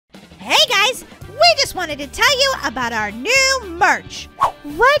Hey guys, we just wanted to tell you about our new merch.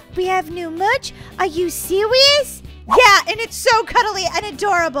 What? We have new merch? Are you serious? Yeah, and it's so cuddly and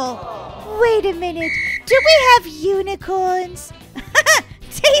adorable. Wait a minute. Do we have unicorns?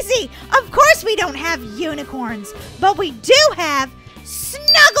 Daisy, of course we don't have unicorns, but we do have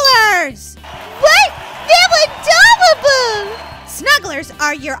snugglers. What? They're adorable. Snugglers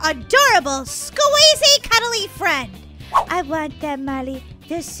are your adorable, squeezy, cuddly friend. I want them, Molly.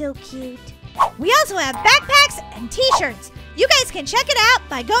 They're so cute. We also have backpacks and t-shirts. You guys can check it out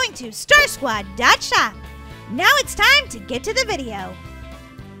by going to starsquad.shop. Now it's time to get to the video.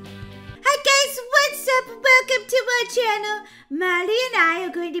 Hi guys, what's up? Welcome to our channel. Molly and I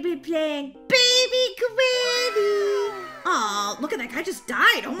are going to be playing Baby Granny. Oh, look at that guy just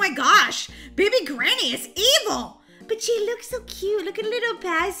died. Oh my gosh. Baby Granny is evil. But she looks so cute. Look at a little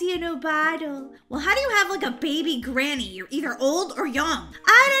Passy in her bottle. Well, how do you have like a baby granny? You're either old or young.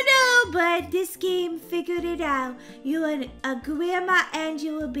 I don't know, but this game figured it out. You're a grandma and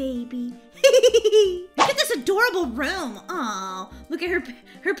you're a baby. Look at this adorable room. Oh, look at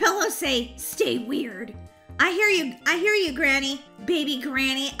her pillows say, "Stay weird." I hear you, Granny. Baby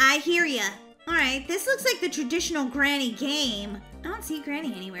Granny, I hear ya. All right, this looks like the traditional Granny game. I don't see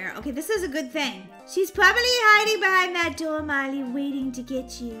Granny anywhere. Okay, this is a good thing. She's probably hiding behind that door, Molly, waiting to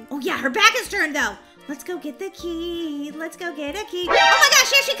get you. Oh yeah, her back is turned though. Let's go get the key. Let's go get a key. Oh my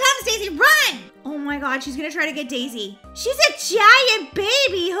gosh, here she comes, Daisy, run! Oh my god, she's gonna try to get Daisy. She's a giant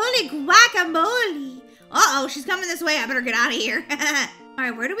baby, holy guacamole. Uh-oh, she's coming this way. I better get out of here. All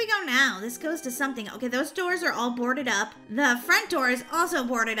right, where do we go now? This goes to something. Okay, those doors are all boarded up. The front door is also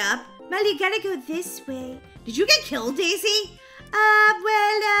boarded up. Molly, you gotta go this way. Did you get killed, Daisy?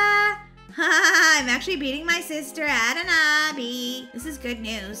 I'm actually beating my sister at an obby. This is good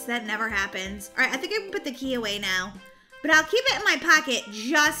news. That never happens. All right, I think I can put the key away now. But I'll keep it in my pocket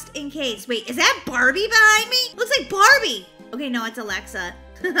just in case. Wait, is that Barbie behind me? Looks like Barbie. Okay, no, it's Alexa.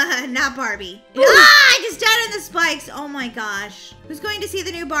 Not Barbie. I just died on the spikes. Oh my gosh. Who's going to see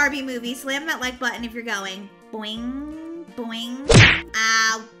the new Barbie movie? Slam that like button if you're going. Boing, boing.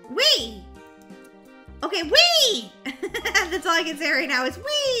 Ow. Wee. Okay, wee! That's all I can say right now is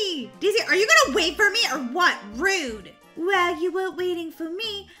wee! Daisy, are you gonna wait for me or what? Rude. Well, you weren't waiting for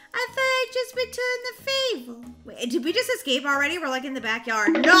me. I thought I'd just return the favor. Wait, did we just escape already? We're like in the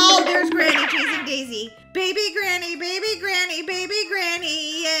backyard. No, there's Granny chasing Daisy. Baby Granny, baby Granny, baby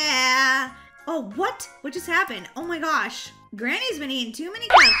Granny, yeah. Oh, what? What just happened? Oh my gosh. Granny's been eating too many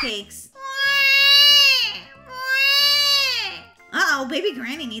cupcakes. Uh-oh, baby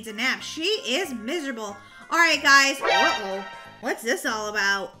Granny needs a nap. She is miserable. All right, guys. Uh-oh. What's this all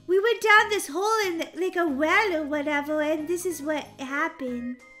about? We went down this hole in like a well or whatever, and this is what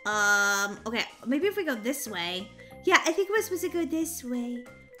happened. Okay. Maybe if we go this way. Yeah, I think we're supposed to go this way.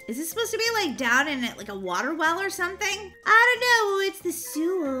 Is this supposed to be like down in like a water well or something? I don't know. It's the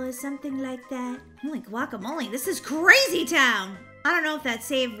sewer or something like that. Holy guacamole. This is crazy town. I don't know if that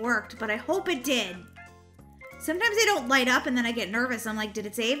save worked, but I hope it did. Sometimes they don't light up and then I get nervous. I'm like, did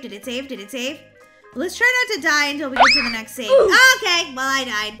it save? Did it save? Did it save? Well, let's try not to die until we get to the next save. Ooh. Okay, well, I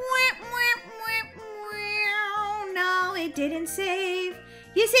died. No, it didn't save.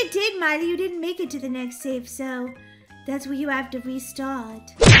 Yes, it did, Molly. You didn't make it to the next save, so that's where you have to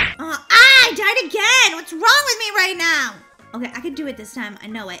restart. I died again. What's wrong with me right now? Okay, I can do it this time. I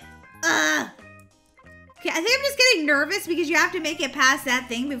know it. Okay, I think I'm just getting nervous because you have to make it past that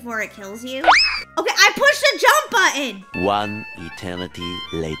thing before it kills you. Okay, I pushed the jump button. One eternity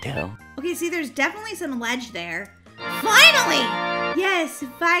later. Okay, see, there's definitely some ledge there. Finally! Yes,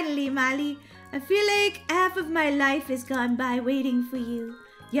 finally, Molly. I feel like half of my life has gone by waiting for you.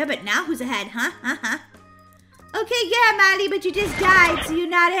 Yeah, but now who's ahead, huh? Okay, yeah, Molly, but you just died, so you're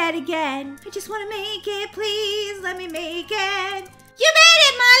not ahead again. I just want to make it, please. Let me make it. You made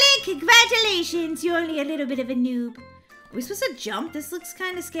it, Molly! Congratulations! You're only a little bit of a noob. Are we supposed to jump? This looks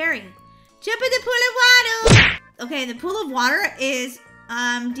kind of scary. Jump in the pool of water! Okay, the pool of water is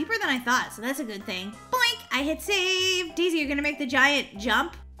deeper than I thought, so that's a good thing. Boink! I hit save. Daisy, you're gonna make the giant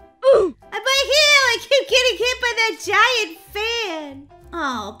jump? Ooh! I'm right here! I keep getting hit by that giant fan!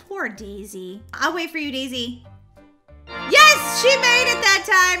 Oh, poor Daisy. I'll wait for you, Daisy. Yes, she made it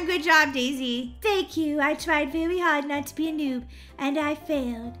that time. Good job, Daisy. Thank you. I tried very hard not to be a noob, and I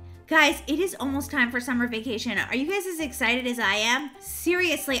failed. Guys, it is almost time for summer vacation. Are you guys as excited as I am?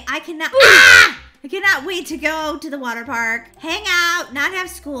 Seriously, I cannot wait to go to the water park, hang out, not have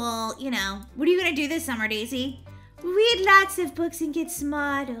school, you know. What are you gonna do this summer, Daisy? Read lots of books and get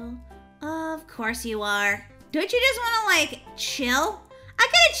smarter. Of course you are. Don't you just wanna like chill? I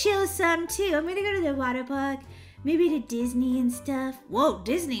gotta chill some too. I'm gonna go to the water park. Maybe to Disney and stuff. Whoa,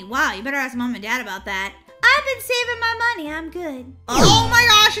 Disney. Wow, you better ask Mom and Dad about that. I've been saving my money. I'm good. Oh my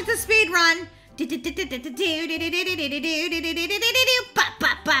gosh, it's a speed run.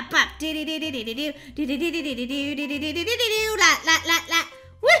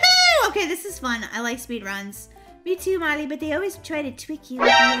 Woohoo! Okay, this is fun. I like speed runs. Me too, Molly, but they always try to trick you at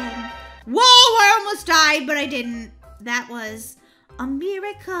the end. Whoa, I almost died, but I didn't. That was a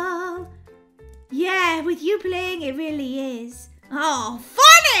miracle. Yeah, with you playing, it really is. Oh,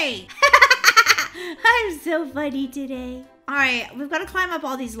 funny! I'm so funny today. All right, we've got to climb up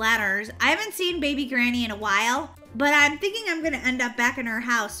all these ladders. I haven't seen baby Granny in a while, but I'm thinking I'm going to end up back in her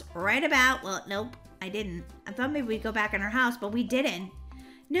house right about, well, nope, I didn't. I thought maybe we'd go back in her house, but we didn't.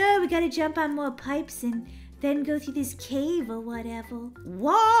 No, we got to jump on more pipes and then go through this cave or whatever.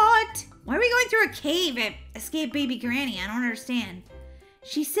 What? Why are we going through a cave at Escape Baby Granny? I don't understand.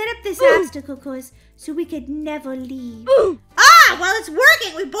 She set up this obstacle course so we could never leave. Ah, well, it's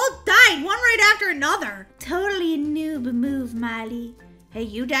working. We both died, one right after another. Totally a noob move, Molly. Hey,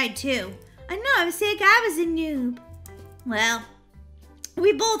 you died too. I know, I was saying I was a noob. Well,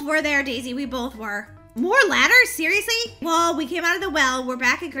 we both were there, Daisy. We both were. More ladders? Seriously? Whoa, we came out of the well. We're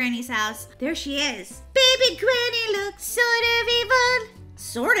back at Granny's house. There she is. Baby Granny looks sort of evil.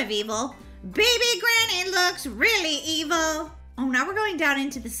 Sort of evil? Baby Granny looks really evil. Oh, now we're going down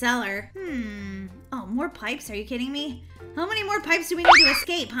into the cellar. Oh, more pipes? Are you kidding me? How many more pipes do we need to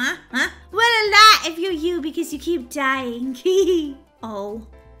escape, huh? Well, a lot if you're you because you keep dying.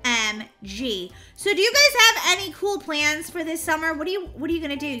 OMG. So do you guys have any cool plans for this summer? What are you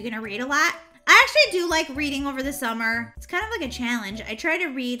gonna do? You gonna read a lot? I actually do like reading over the summer. It's kind of like a challenge. I try to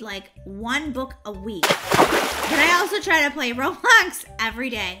read like one book a week. But I also try to play Roblox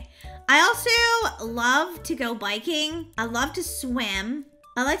every day. I also love to go biking. I love to swim.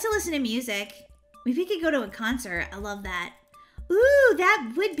 I like to listen to music. Maybe we could go to a concert. I love that. Ooh,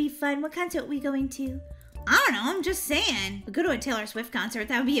 that would be fun. What concert are we going to? I don't know. I'm just saying. We'll go to a Taylor Swift concert.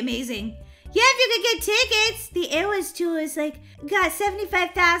 That would be amazing. Yeah, if you could get tickets. The Eras tour is like, got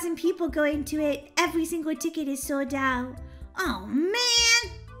 75,000 people going to it. Every single ticket is sold out. Oh,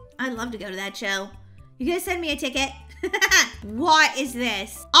 man. I'd love to go to that show. You guys send me a ticket? What is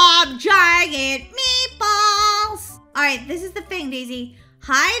this? Giant meatballs. All right, this is the thing, Daisy.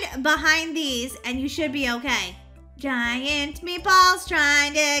 Hide behind these and you should be okay. Giant meatballs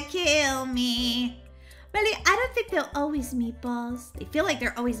trying to kill me. Really, I don't think they're always meatballs. They feel like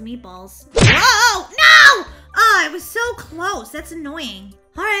they're always meatballs. Whoa, no! Oh, it was so close. That's annoying.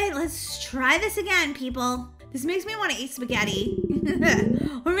 All right, let's try this again, people. This makes me want to eat spaghetti.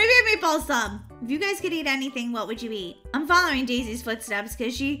 Or maybe a meatball sub. If you guys could eat anything, what would you eat? I'm following Daisy's footsteps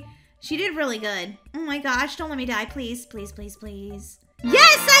because she did really good. Oh my gosh, don't let me die, please. Please, please, please.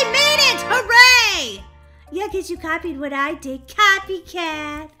 Yes, I made it! Hooray! Yeah, because you copied what I did.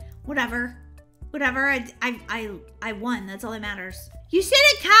 Copycat. Whatever. I won. That's all that matters. You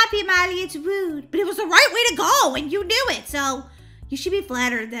shouldn't copy, Molly. It's rude. But it was the right way to go, and you knew it. So you should be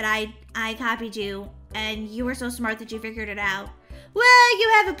flattered that I copied you, and you were so smart that you figured it out. Well, you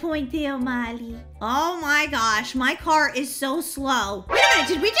have a point there, Molly. Oh my gosh, my car is so slow. Wait a minute,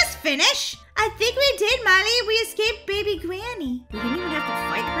 did we just finish? I think we did, Molly. We escaped Baby Granny. We didn't even have to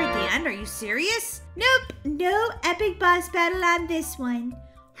fight her at the end. Are you serious? Nope. No epic boss battle on this one.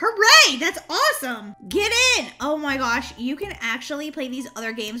 Hooray! That's awesome! Get in! Oh my gosh, you can actually play these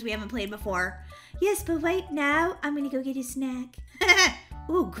other games we haven't played before. Yes, but right now, I'm gonna go get a snack.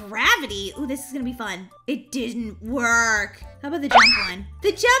 Ooh, gravity. Ooh, this is gonna be fun. It didn't work. How about the jump one?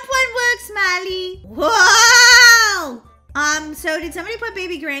 The jump one works, Molly. Whoa! So did somebody put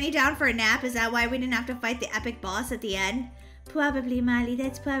Baby Granny down for a nap? Is that why we didn't have to fight the epic boss at the end? Probably, Molly.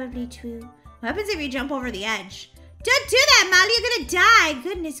 That's probably true. What happens if you jump over the edge? Don't do that, Molly. You're gonna die.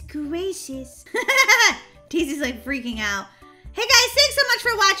 Goodness gracious. Daisy's like freaking out. Hey guys, thanks so much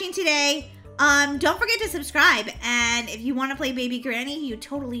for watching today. Don't forget to subscribe. And if you want to play Baby Granny, you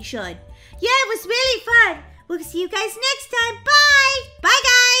totally should. Yeah, it was really fun. We'll see you guys next time. Bye. Bye,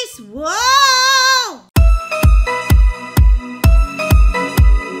 guys. Whoa!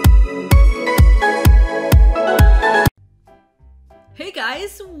 Hey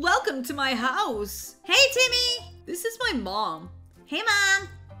guys, welcome to my house. Hey, Timmy. This is my mom. Hey,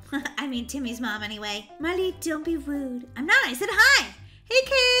 Mom. I mean, Timmy's mom anyway. Molly, don't be rude. I'm not. I said hi. Hey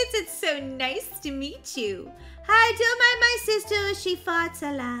kids, it's so nice to meet you. Hi, don't mind my sister. She farts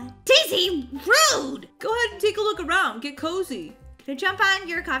a lot. Daisy, rude. Go ahead and take a look around. Get cozy. Can I jump on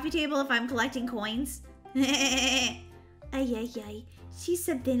your coffee table if I'm collecting coins? Ay, ay, ay. She's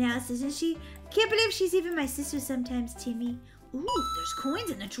something else, isn't she? Can't believe she's even my sister sometimes, Timmy. Ooh, there's coins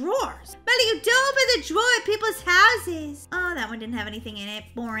in the drawers. Molly, you don't open the drawer at people's houses. Oh, that one didn't have anything in it.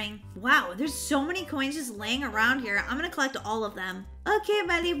 Boring. Wow, there's so many coins just laying around here. I'm gonna collect all of them. Okay,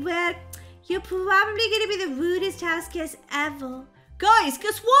 Molly, well, you're probably gonna be the rudest house guest ever. Guys,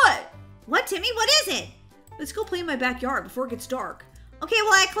 guess what? What, Timmy? What is it? Let's go play in my backyard before it gets dark. Okay,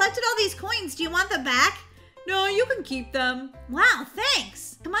 well, I collected all these coins. Do you want them back? No, you can keep them. Wow,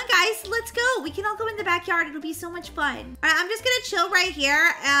 thanks. Come on, guys, let's go. We can all go in the backyard. It'll be so much fun. All right, I'm just gonna chill right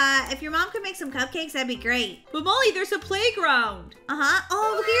here. If your mom could make some cupcakes, that'd be great. But Molly, there's a playground. Uh-huh.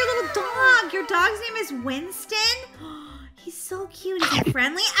 Oh, look at your little dog. Your dog's name is Winston. He's so cute. Is he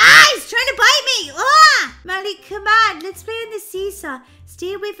friendly? Ah, he's trying to bite me. Ah! Molly, come on. Let's play on the seesaw.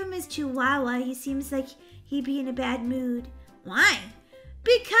 Stay away from his chihuahua. He seems like he'd be in a bad mood. Why?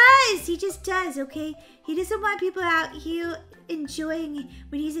 Because he just does, okay? He doesn't want people out here when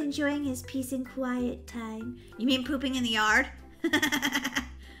he's enjoying his peace and quiet time. You mean pooping in the yard?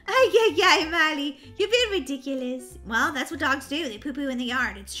 Yeah, Molly. You're being ridiculous. Well, that's what dogs do. They poo-poo in the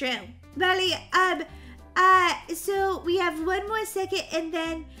yard. It's true. Molly, so we have one more second and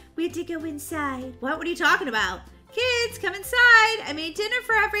then we have to go inside. What are you talking about? Kids, come inside. I made dinner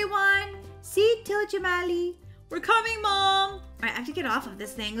for everyone. See, told you, Molly. We're coming, Mom. All right, I have to get off of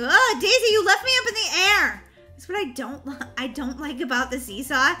this thing. Oh, Daisy, you left me up in the air. That's what I don't like about the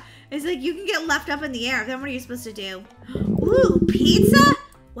seesaw. Is like you can get left up in the air. Then what are you supposed to do? Ooh, pizza?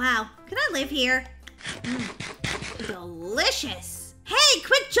 Wow, can I live here? Delicious. Hey,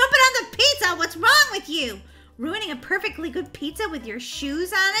 quit jumping on the pizza. What's wrong with you? Ruining a perfectly good pizza with your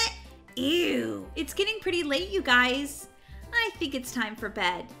shoes on it? Ew. It's getting pretty late, you guys. I think it's time for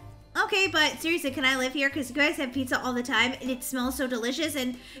bed. Okay, but seriously, can I live here? Because you guys have pizza all the time, and it smells so delicious,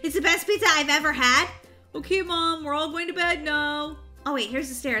 and it's the best pizza I've ever had. Okay, Mom, we're all going to bed now. Oh, wait, here's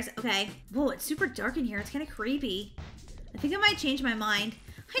the stairs. Okay. Whoa, it's super dark in here. It's kind of creepy. I think I might change my mind.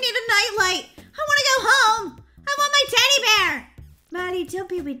 I need a nightlight. I want to go home. I want my teddy bear. Molly, don't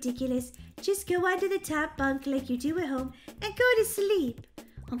be ridiculous. Just go onto the top bunk like you do at home and go to sleep.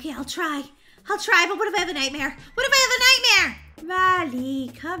 Okay, I'll try. But what if I have a nightmare? What if I have a nightmare? Molly,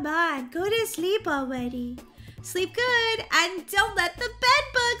 come on. Go to sleep already. Sleep good and don't let the bed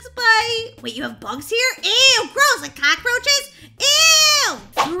bugs bite. Wait, you have bugs here? Ew, gross, like cockroaches? Ew!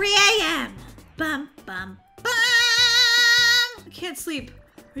 3 a.m. Bum, bum, bum. I can't sleep.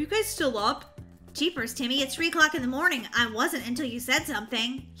 Are you guys still up? Jeepers, Timmy, it's 3 o'clock in the morning. I wasn't until you said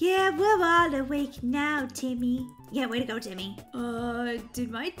something. Yeah, we're all awake now, Timmy. Yeah, way to go, Timmy.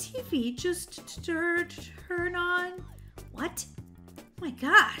 Did my TV just turn on? What? Oh my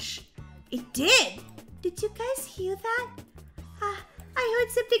gosh. It did. Did you guys hear that? I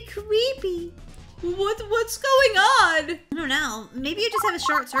heard something creepy. What's going on? I don't know. Maybe you just have a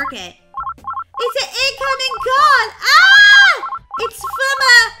short circuit. It's an incoming call. Ah! It's from a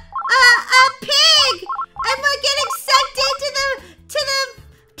pig, and we're getting sucked into the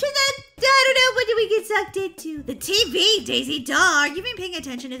I don't know, what do we get sucked into? The TV, Daisy. Duh. Are you been paying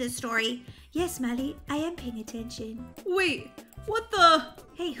attention to this story? Yes, Molly, I am paying attention. Wait, what the?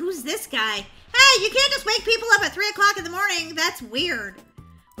 Hey, who's this guy? Hey, you can't just wake people up at 3 o'clock in the morning. That's weird.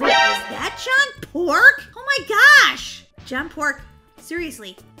 Wait, is that John Pork? Oh my gosh. John Pork,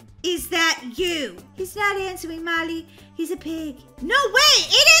 seriously, is that you? He's not answering, Molly. He's a pig. No way,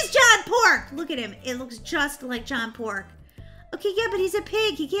 it is John Pork. Look at him. It looks just like John Pork. Okay, yeah, but he's a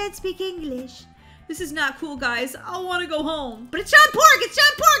pig. He can't speak English. This is not cool, guys. I want to go home. But it's John Pork. It's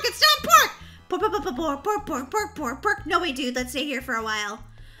John Pork. It's John Pork. Pork. No, wait, dude. Let's stay here for a while.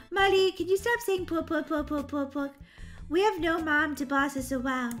 Molly, can you stop saying pork? We have no mom to boss us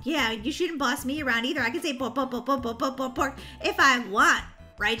around. Yeah, you shouldn't boss me around either. I can say pork if I want.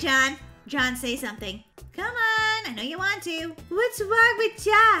 Right, John? John, say something. Come on. I know you want to. What's wrong with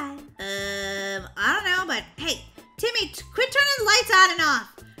John? I don't know, but hey, Timmy, quit turning the lights on and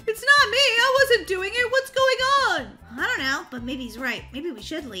off. It's not me. I wasn't doing it. What's going on? I don't know, but maybe he's right. Maybe we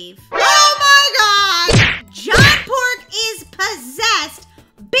should leave. Oh my God! John Pork is possessed.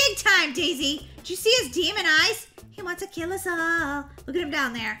 Big time, Daisy. Did you see his demon eyes? He wants to kill us all. Look at him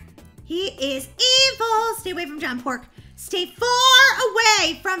down there. He is evil. Stay away from John Pork. Stay far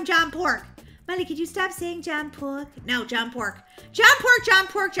away from John Pork. Molly, could you stop saying John Pork? No, John Pork. John Pork.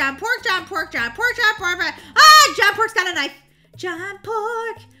 Ah, John Pork's got a knife. John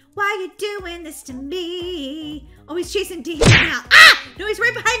Pork, why you doing this to me? Oh, he's chasing Daisy now. Ah! No, he's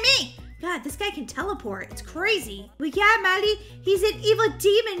right behind me. God, this guy can teleport. It's crazy. Well, yeah, Molly, he's an evil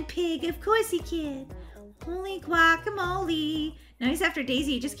demon pig. Of course he can. Holy guacamole. Now he's after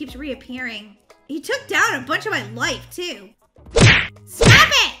Daisy. He just keeps reappearing. He took down a bunch of my life, too. Stop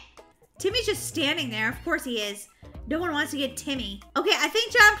it! Timmy's just standing there. Of course he is. No one wants to get Timmy. Okay, I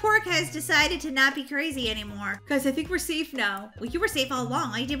think John Pork has decided to not be crazy anymore. Guys, I think we're safe now. Well, you were safe all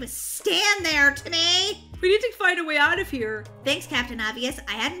along. All you did was stand there, Timmy. We need to find a way out of here. Thanks, Captain Obvious.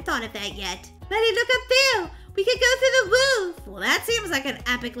 I hadn't thought of that yet. Buddy, look up there. We could go through the roof. Well, that seems like an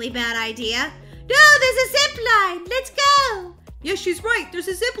epically bad idea. No, there's a zip line. Let's go. Yes, she's right. There's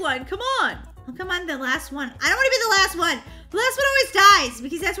a zip line. Come on. Oh, come on, the last one. I don't want to be the last one. The last one always dies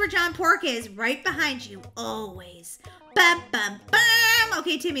because that's where John Pork is, right behind you, always. Bum, bum, bum.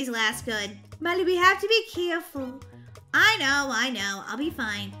 Okay, Timmy's last. Good. Molly, we have to be careful. I know. I'll be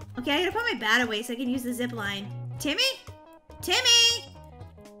fine. Okay, I gotta put my bat away so I can use the zip line. Timmy? Timmy!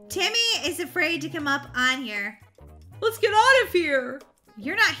 Timmy is afraid to come up on here. Let's get out of here.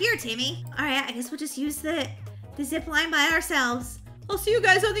 You're not here, Timmy. All right, I guess we'll just use the zip line by ourselves. I'll see you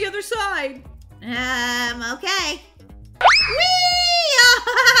guys on the other side. Okay. Whee!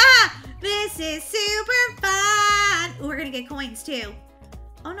 This is super fun. Ooh, we're gonna get coins too.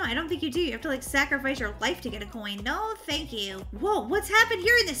 Oh no, I don't think you do. You have to like sacrifice your life to get a coin. No, thank you. Whoa, what's happened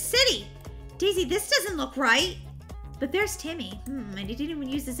here in the city? Daisy, this doesn't look right. But there's Timmy. And he didn't even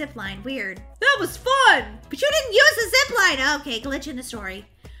use the zip line. Weird. That was fun. But you didn't use the zip line. Okay, glitch in the story.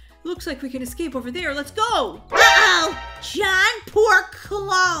 Looks like we can escape over there. Let's go. Uh-oh! John Pork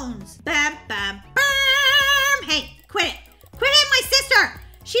clones. Bam, bam, bam. Hey, quit it. Quit hitting my sister.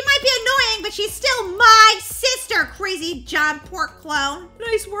 She might be annoying, but she's still my sister, crazy John Pork clone.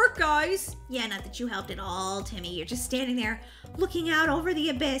 Nice work, guys. Yeah, not that you helped at all, Timmy. You're just standing there looking out over the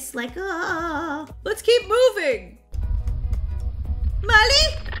abyss like, oh. Let's keep moving.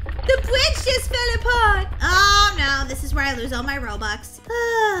 Molly, the bridge just fell apart. Oh, no. This is where I lose all my Robux.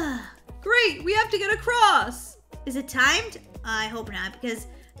 Great. We have to get across. Is it timed? I hope not, because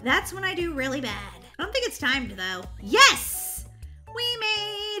that's when I do really bad. I don't think it's timed, though. Yes! We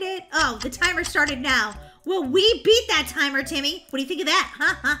made it. Oh, the timer started now. Well, we beat that timer, Timmy. What do you think of that?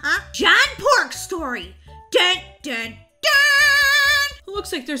 Huh? John Pork story. Dun, dun, dun! It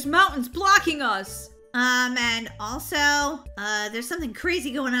looks like there's mountains blocking us. And also, there's something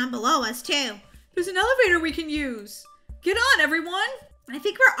crazy going on below us, too. There's an elevator we can use. Get on, everyone. I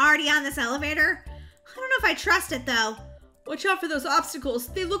think we're already on this elevator. I don't know if I trust it, though. Watch out for those obstacles.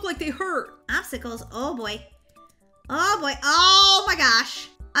 They look like they hurt. Obstacles? Oh, boy. Oh, boy. Oh, my gosh.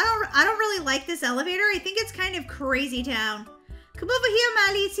 I don't really like this elevator. I think it's kind of crazy town. Come over here,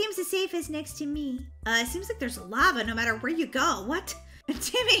 Molly. It seems the safest next to me. It seems like there's lava no matter where you go. What?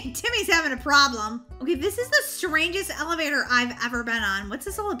 Timmy's having a problem. Okay, this is the strangest elevator I've ever been on. What's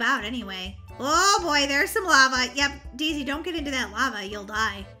this all about anyway? Oh boy, there's some lava. Yep, Daisy, don't get into that lava. You'll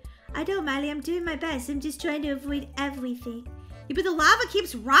die. I know, Molly. I'm doing my best. I'm just trying to avoid everything. Yeah, but the lava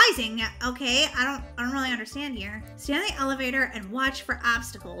keeps rising. Okay, I don't really understand here. Stay on the elevator and watch for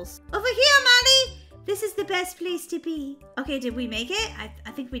obstacles. Over here, Molly. This is the best place to be. Okay, did we make it?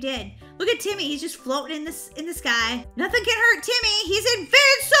 I think we did. Look at Timmy. He's just floating in the sky. Nothing can hurt Timmy. He's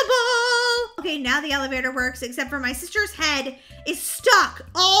invincible. Okay, now the elevator works, except for my sister's head is stuck.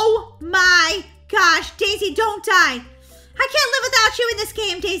 Oh my gosh. Daisy, don't die. I can't live without you in this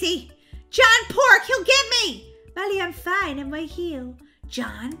game, Daisy. John Pork, he'll get me. Molly, I'm fine. I'm right here.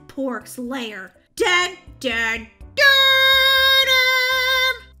 John Pork's lair. Dun, dun, dun.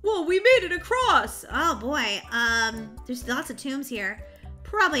 Whoa, we made it across. Oh boy, there's lots of tombs here.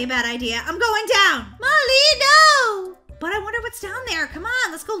 Probably a bad idea. I'm going down. Molly, no! But I wonder what's down there. Come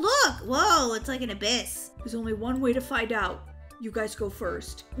on, let's go look. Whoa, it's like an abyss. There's only one way to find out. You guys go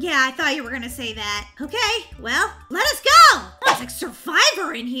first. Yeah, I thought you were gonna say that. Okay, well, let us go. Oh, it's like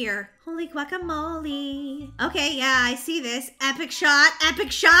Survivor in here. Holy guacamole. Okay, yeah, I see this. Epic shot,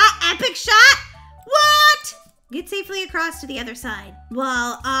 epic shot, epic shot. What? Get safely across to the other side.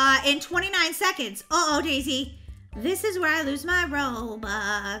 Well, in 29 seconds. Uh-oh, Daisy. This is where I lose my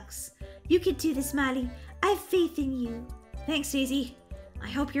Robux. You can do this, Molly. I have faith in you. Thanks, Daisy. I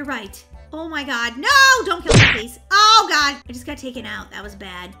hope you're right. Oh my god. No! Don't kill me, please. Oh god. I just got taken out. That was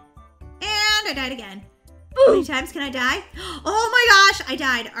bad. And I died again. How many times can I die? Oh my gosh. I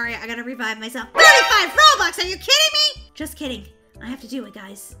died. All right, I gotta revive myself. 35 Robux. Are you kidding me? Just kidding. I have to do it,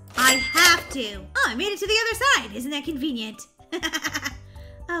 guys. I have to. Oh, I made it to the other side. Isn't that convenient?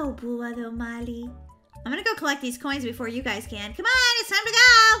 Oh, brother Molly. I'm gonna go collect these coins before you guys can. Come on, it's time to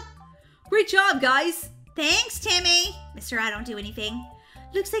go. Great job, guys. Thanks, Timmy. Mr. I don't do anything.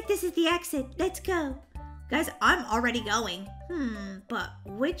 Looks like this is the exit. Let's go. Guys, I'm already going. But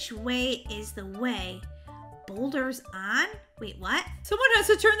which way is the way? Boulders on? Wait, what? Someone has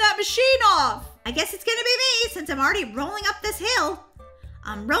to turn that machine off. I guess it's gonna be me since I'm already rolling up this hill.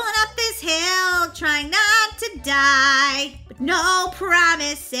 I'm rolling up this hill, trying not to die, but no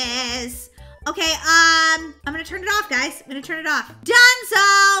promises. Okay, I'm gonna turn it off, guys. I'm gonna turn it off.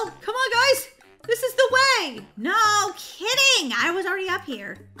 Dunzo! Come on, guys. This is the way. No kidding. I was already up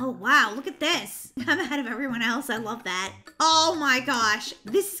here. Oh, wow. Look at this. I'm ahead of everyone else. I love that. Oh my gosh.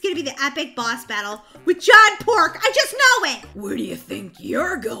 This is gonna be the epic boss battle with John Pork. I just know it. Where do you think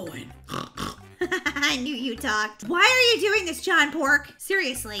you're going? I knew you talked. Why are you doing this, John Pork?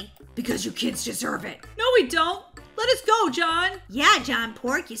 Seriously. Because you kids deserve it. No, we don't. Let us go, John. Yeah, John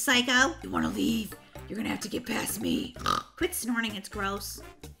Pork, you psycho. You want to leave? You're going to have to get past me. Quit snorting, it's gross.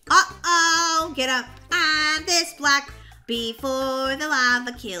 Uh-oh, get up on this block before the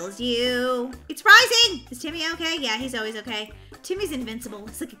lava kills you. It's rising. Is Timmy okay? Yeah, he's always okay. Timmy's invincible.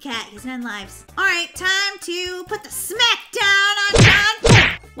 He's like a cat. He's 9 lives. All right, time to put the smack down on John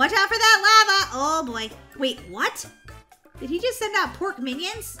Pork. Watch out for that lava. Oh, boy. Wait, what? Did he just send out pork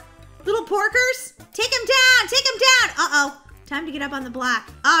minions? Little porkers? Take him down. Take him down. Uh-oh. Time to get up on the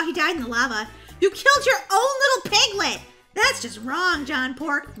block. Oh, he died in the lava. You killed your own little piglet. That's just wrong, John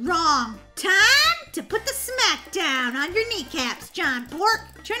Pork. Wrong. Time to put the smack down on your kneecaps, John Pork.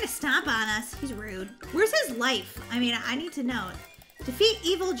 Trying to stomp on us. He's rude. Where's his life? I mean, I need to know. Defeat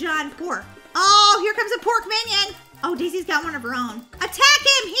evil John Pork. Oh, here comes a pork minion. Oh, Daisy's got one of her own. Attack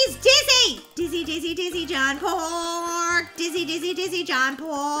him. He's dizzy. Dizzy, dizzy, dizzy John Pork. Dizzy, dizzy, dizzy John Pork.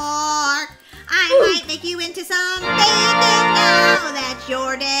 I might make you into some bacon now that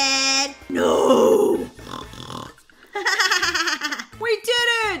you're dead. No. We did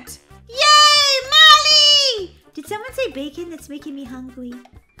it! Yay, Molly! Did someone say bacon? That's making me hungry.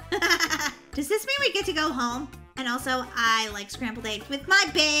 Does this mean we get to go home? And also, I like scrambled eggs with my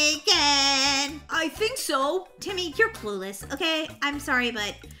bacon. I think so. Timmy, you're clueless, okay? I'm sorry,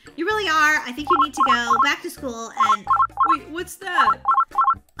 but you really are. I think you need to go back to school and... Wait, what's that?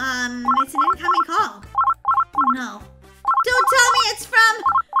 It's an incoming call. Oh, no. Don't tell me it's from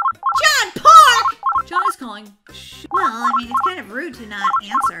John Pork! John is calling. Well, I mean, it's kind of rude to not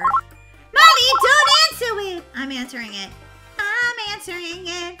answer. Molly, don't answer it! I'm answering it. I'm answering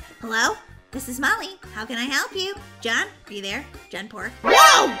it. Hello? This is Molly. How can I help you? John, are you there? John Pork.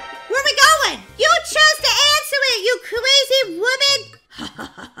 Whoa! Where are we going? You chose to answer it, you crazy woman!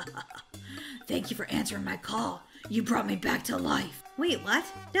 Thank you for answering my call. You brought me back to life. Wait, what?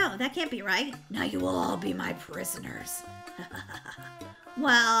 No, that can't be right. Now you will all be my prisoners.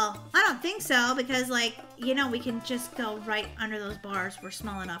 Well, I don't think so, because, like, you know, we can just go right under those bars. We're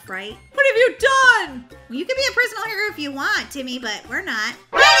small enough, right? What have you done? Well, you can be a prisoner here if you want, Timmy, but we're not.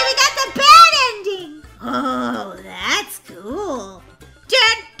 Hey, we got the bad ending! Oh, that's cool.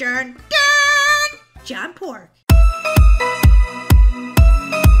 Dun, dun, dun! John Pork.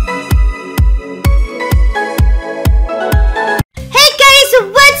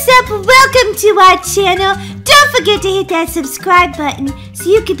 What's up? Welcome to our channel. Don't forget to hit that subscribe button so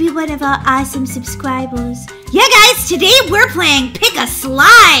you can be one of our awesome subscribers. Yeah, guys, today we're playing Pick a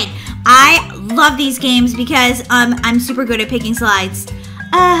Slide. I love these games because I'm super good at picking slides.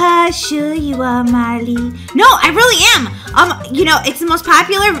 Sure you are, Marley. No, I really am. You know, it's the most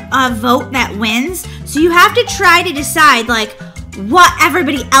popular vote that wins. So you have to try to decide, like, what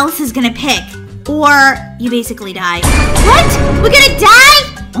everybody else is gonna pick. Or you basically die. What? We're gonna die?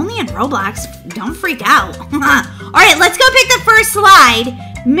 Only in Roblox. Don't freak out. Alright, let's go pick the first slide.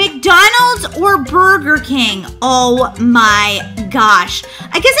 McDonald's or Burger King? Oh my gosh.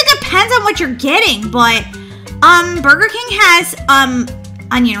 I guess it depends on what you're getting, but Burger King has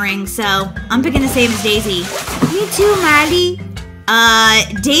onion rings, so I'm picking the same as Daisy. Me too, Marley.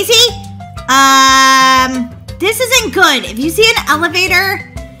 Daisy? This isn't good. If you see an elevator,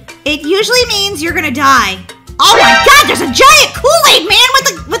 it usually means you're gonna die. Oh my god, there's a giant Kool-Aid man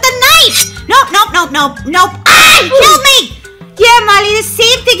with a knife! Nope, nope, nope, nope, nope. Ah, he killed me! Yeah, Molly, the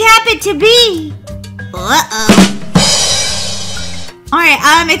same thing happened to me. Uh-oh. Alright,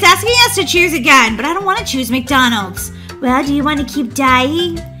 it's asking us to choose again, but I don't want to choose McDonald's. Well, do you want to keep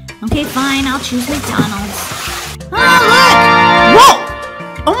dying? Okay, fine, I'll choose McDonald's. Oh, look!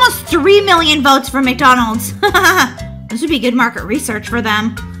 Whoa! Almost 3 million votes for McDonald's. This would be good market research for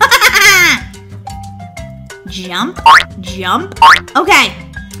them. Jump, jump. Okay,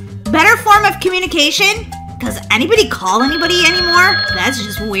 better form of communication. Does anybody call anybody anymore? That's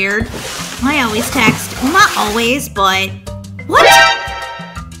just weird. I always text. Well, not always, but... What?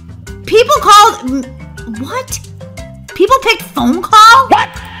 People called... What? People picked phone call? What?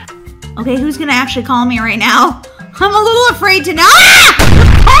 Okay, who's gonna actually call me right now? I'm a little afraid to know. Ah!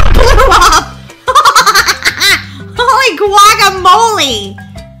 The phone blew up! Holy guacamole!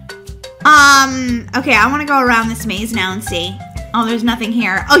 Okay, I want to go around this maze now and see. Oh, there's nothing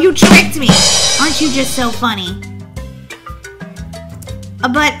here. Oh, you tricked me! Aren't you just so funny?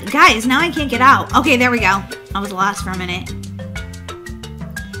 But guys, now I can't get out. Okay, there we go. I was lost for a minute.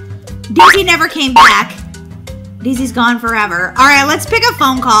 Daisy never came back. Daisy's gone forever. All right, let's pick a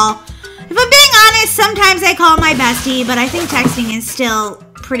phone call. If I'm being honest, sometimes I call my bestie, but I think texting is still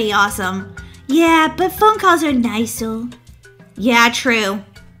pretty awesome. Yeah, but phone calls are nicer. Yeah, true.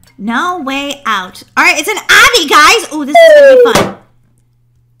 No way out. All right, it's an Obby, guys. Oh, this is gonna be fun.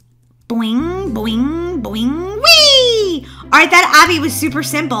 Boing, boing, boing, wee! All right, that Obby was super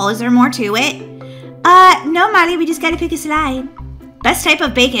simple. Is there more to it? No, Molly, we just gotta pick a slide. Best type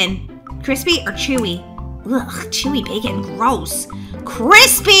of bacon, crispy or chewy? Ugh, chewy bacon, gross.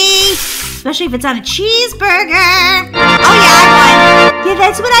 Crispy! Especially if it's on a cheeseburger. Oh yeah, I won. Yeah,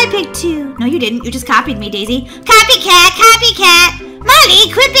 that's what I picked too. No, you didn't. You just copied me, Daisy. Copycat, copycat.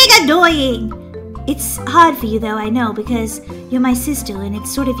 Molly, quit being annoying. It's hard for you though, I know, because you're my sister and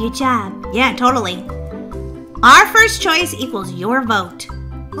it's sort of your job. Yeah, totally. Our first choice equals your vote.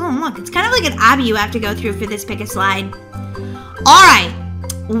 Oh, look, it's kind of like an Obby you have to go through for this pick a slide. All right,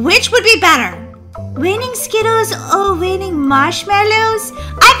 which would be better? Raining Skittles or raining marshmallows?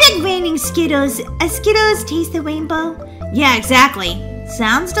 I pick raining Skittles. Skittles taste the rainbow? Yeah, exactly.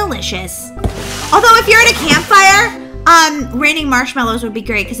 Sounds delicious. Although if you're at a campfire, raining marshmallows would be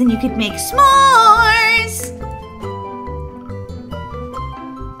great because then you could make s'mores.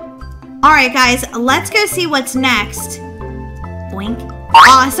 All right, guys, let's go see what's next. Boink.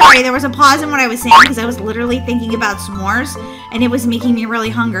 Oh, sorry, there was a pause in what I was saying because I was literally thinking about s'mores and it was making me really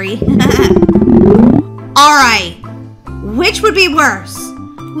hungry. All right, which would be worse?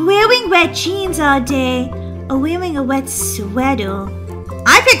 Wearing wet jeans all day or wearing a wet sweater?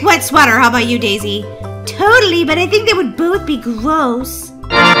 I pick wet sweater. How about you, Daisy? Totally, but I think they would both be gross. Yep,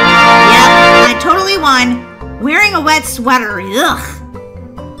 I totally won. Wearing a wet sweater. Ugh.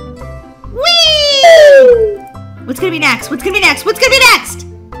 Whee! What's gonna be next? What's gonna be next? What's gonna be next?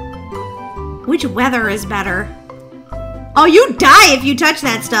 Which weather is better? Oh, you die if you touch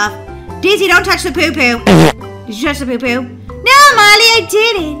that stuff. Daisy, don't touch the poo-poo. Did you touch the poo-poo? No, Molly, I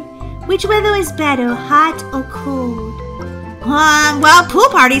didn't. Which weather is better, hot or cold? Well, pool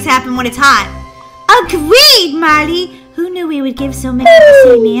parties happen when it's hot. Agreed, Molly. Who knew we would give so many the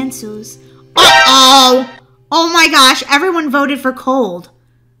same answers? Uh-oh. Oh my gosh, everyone voted for cold.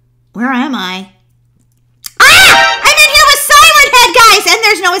 Where am I? Ah! I'm in here with Siren Head, guys, and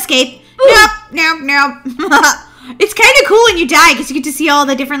there's no escape. Nope. It's kind of cool when you die because you get to see all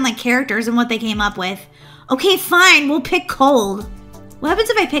the different like characters and what they came up with. Okay, fine, we'll pick cold. What happens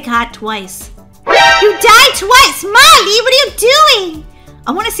if I pick hot twice? You died twice! Molly, what are you doing?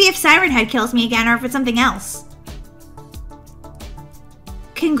 I want to see if Siren Head kills me again or if it's something else.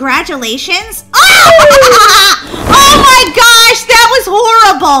 Congratulations. Oh! Oh my gosh, that was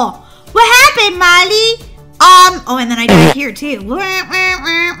horrible. What happened, Molly? Oh, and then I died here too.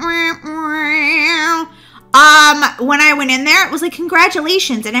 When I went in there, it was like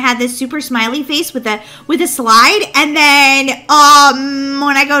congratulations, and it had this super smiley face with a slide, and then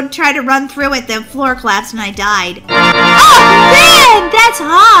when I go try to run through it, the floor collapsed and I died. Oh man, that's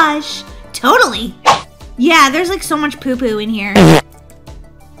harsh. Totally. Yeah, there's like so much poo-poo in here.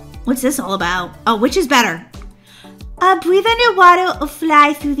 What's this all about? Oh, which is better? Breathe underwater or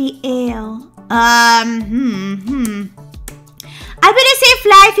fly through the air? I'm gonna say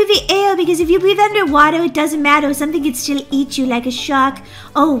fly through the air because if you breathe underwater, it doesn't matter. Something can still eat you like a shark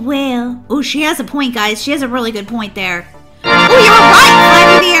or whale. Oh, she has a point, guys. She has a really good point there. Oh, you were right.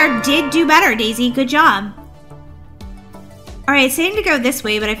 Fly through the air did do better, Daisy. Good job. All right, it's saying to go this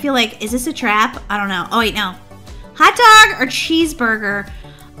way, but I feel like, is this a trap? I don't know. Oh, wait, no. Hot dog or cheeseburger?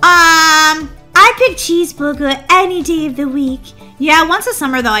 I pick cheeseburger any day of the week. Yeah, once a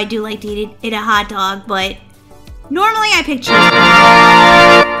summer, though, I do like to eat a hot dog, but normally I pick cheeseburger.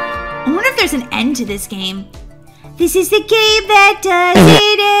 I wonder if there's an end to this game. This is the game that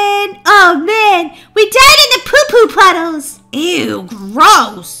doesn't end. Oh, man. We died in the poo-poo puddles. Ew,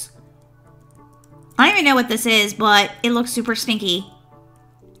 gross. I don't even know what this is, but it looks super stinky.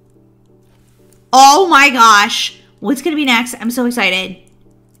 Oh, my gosh. What's going to be next? I'm so excited.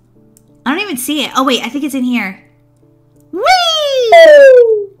 I don't even see it. Oh, wait. I think it's in here. Whee!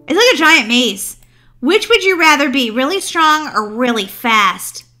 It's like a giant maze. Which would you rather be? Really strong or really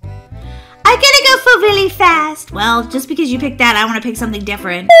fast? I'm gonna go for really fast. Well, just because you picked that, I want to pick something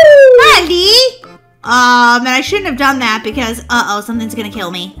different. Molly! And I shouldn't have done that because, uh-oh, something's gonna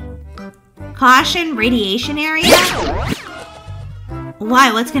kill me. Caution, radiation area?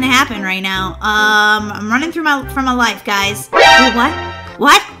 Why? What's gonna happen right now? I'm running through from my life, guys. Wait, what?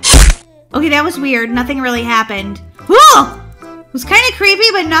 What? Okay, that was weird. Nothing really happened. Whoa! It was kind of creepy,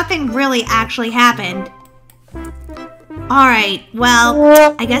 but nothing really actually happened. Alright,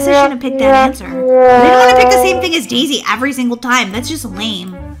 well, I guess I shouldn't have picked that answer. They don't want to pick the same thing as Daisy every single time. That's just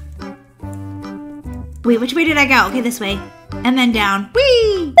lame. Wait, which way did I go? Okay, this way. And then down.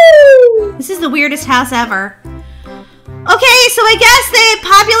 Whee! This is the weirdest house ever. Okay, so I guess the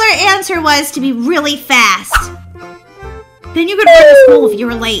popular answer was to be really fast. Then you could run to school if you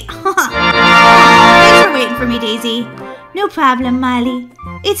were late. Thanks for waiting for me, Daisy. No problem, Molly.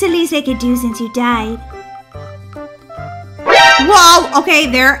 It's the least I could do since you died. Whoa! Okay,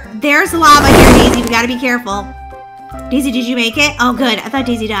 there's lava here, Daisy. We gotta be careful. Daisy, did you make it? Oh, good. I thought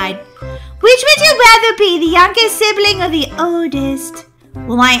Daisy died. Which would you rather be, the youngest sibling or the oldest?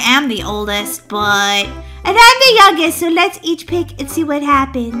 Well, I am the oldest, but... And I'm the youngest, so let's each pick and see what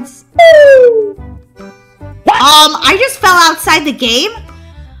happens. I just fell outside the game.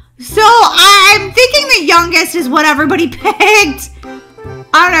 So I'm thinking the youngest is what everybody picked.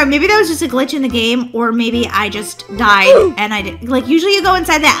 I don't know, maybe that was just a glitch in the game, or maybe I just died and I did. Like, usually you go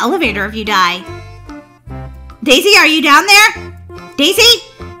inside that elevator if you die. Daisy, are you down there? Daisy?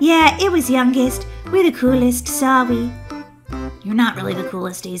 Yeah, it was youngest. We're the coolest, sorry. You're not really the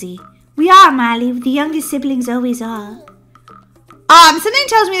coolest, Daisy. We are, Molly. The youngest siblings always are. Something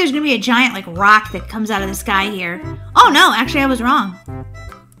tells me there's gonna be a giant, like, rock that comes out of the sky here. Oh, no, actually I was wrong.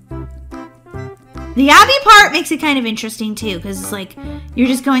 The obby part makes it kind of interesting, too, because it's like, you're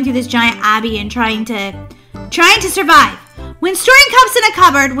just going through this giant obby and trying to survive. When storing cups in a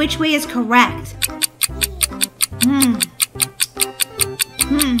cupboard, which way is correct?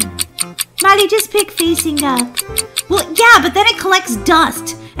 Molly, just pick facing up. Well, yeah, but then it collects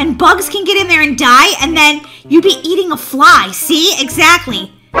dust, and bugs can get in there and die, and then you'd be eating a fly. See?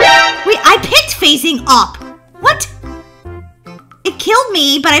 Exactly. Wait, I picked facing up. What? It killed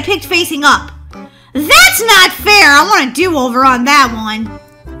me, but I picked facing up. That's not fair. I want a do-over on that one.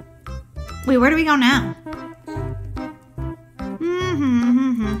 Wait, where do we go now?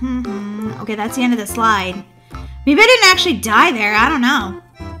 Okay, that's the end of the slide. Maybe I didn't actually die there. I don't know.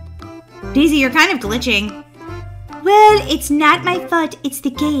 Daisy, you're kind of glitching. Well, it's not my fault. It's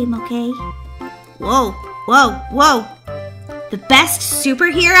the game, okay? Whoa, whoa, whoa. The best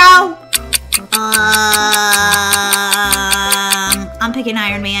superhero? I'm picking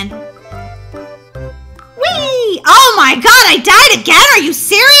Iron Man. Whee! Oh my god, I died again? Are you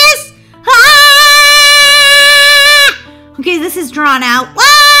serious? Ah! Okay, this is drawn out.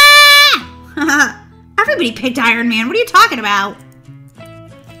 Ah! Everybody picked Iron Man. What are you talking about?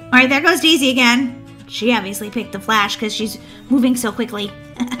 Alright, there goes Daisy again. She obviously picked the Flash because she's moving so quickly.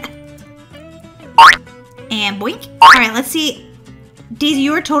 And boink. Alright, let's see. Daisy,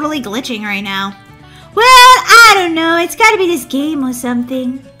 you are totally glitching right now. Well, I don't know. It's got to be this game or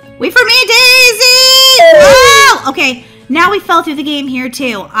something. Wait for me, Daisy! Oh! Okay, now we fell through the game here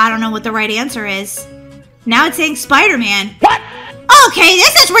too. I don't know what the right answer is. Now it's saying Spider-Man. What? Okay,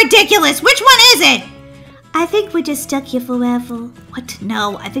 this is ridiculous. Which one is it? I think we're just stuck here forever. What?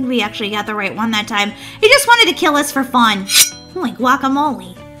 No, I think we actually got the right one that time. He just wanted to kill us for fun. Holy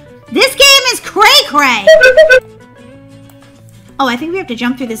guacamole. This game is cray-cray. Oh, I think we have to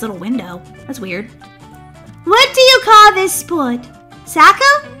jump through this little window. That's weird. What do you call this sport?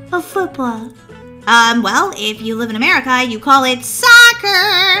 Soccer or football? Well, if you live in America, you call it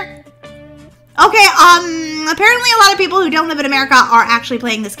soccer. Okay, apparently a lot of people who don't live in America are actually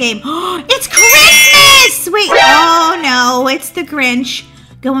playing this game. It's Christmas! Wait, oh no, it's the Grinch.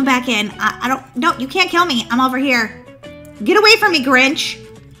 Going back in. No, you can't kill me. I'm over here. Get away from me, Grinch.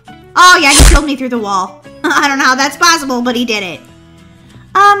 Oh yeah, he killed me through the wall. I don't know how that's possible, but he did it.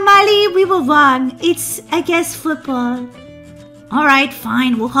 Molly, we were wrong. It's, I guess, football. Alright,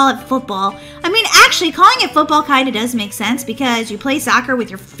 fine, we'll call it football. I mean, actually, calling it football kind of does make sense because you play soccer with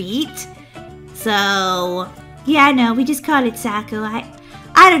your feet. So, yeah, no, we just call it soccer.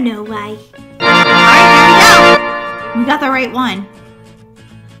 I don't know why. Alright, there we go. We got the right one.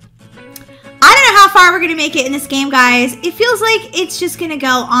 I don't know how far we're going to make it in this game, guys. It feels like it's just going to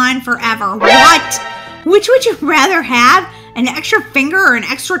go on forever. What? Which would you rather have? An extra finger or an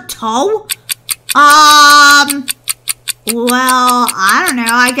extra toe? Well, I don't know.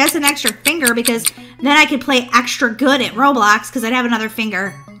 I guess an extra finger because then I could play extra good at Roblox because I'd have another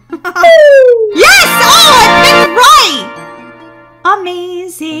finger. Yes! Oh, I picked right!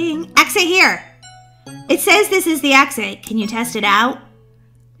 Amazing. Exit here. It says this is the exit. Can you test it out?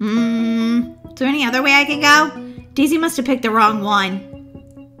 Is there any other way I can go? Daisy must have picked the wrong one.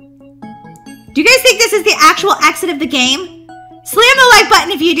 Do you guys think this is the actual exit of the game? Slam the like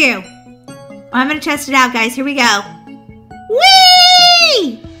button if you do. I'm going to test it out, guys. Here we go.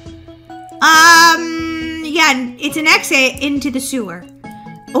 Whee! Yeah, it's an exit into the sewer.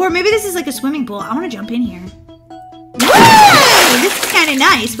 Or maybe this is like a swimming pool. I want to jump in here. Woo! Ooh, this is kind of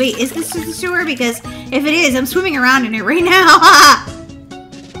nice. Wait, is this the sewer? Because if it is, I'm swimming around in it right now.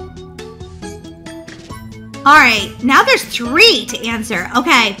 All right, now there's 3 to answer.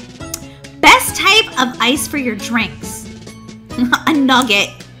 Okay. Best type of ice for your drinks. A nugget.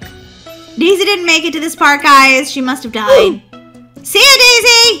 Daisy didn't make it to this part, guys. She must have died. See ya,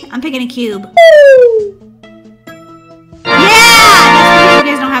 Daisy! I'm picking a cube. Yeah! You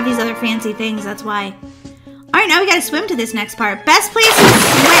guys don't have these other fancy things, that's why. Alright, now we gotta swim to this next part. Best place to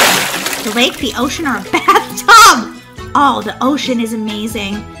swim. The lake, the ocean, or a bathtub? Oh, the ocean is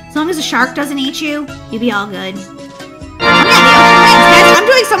amazing. As long as a shark doesn't eat you, you'll be all good. Oh yeah, the ocean wins. Guys, I'm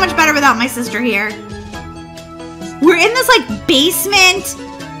doing so much better without my sister here. We're in this, like, basement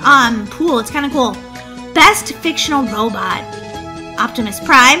pool. It's kind of cool. Best fictional robot. Optimus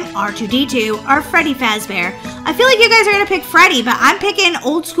Prime, R2-D2, or Freddy Fazbear. I feel like you guys are going to pick Freddy, but I'm picking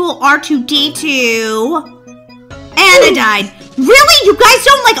old school R2-D2. And I died. Really? You guys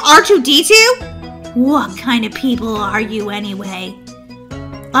don't like R2-D2? What kind of people are you anyway?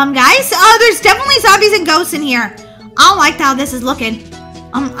 Guys, there's definitely zombies and ghosts in here. I don't like how this is looking.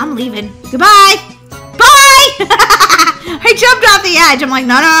 I'm leaving. Goodbye. Bye! I jumped off the edge. I'm like,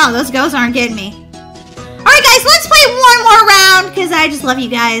 no, those ghosts aren't getting me. Alright guys, let's play one more round, because I just love you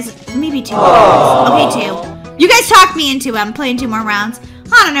guys. Maybe 2 more rounds. Okay, 2. You guys talked me into it. I'm playing 2 more rounds.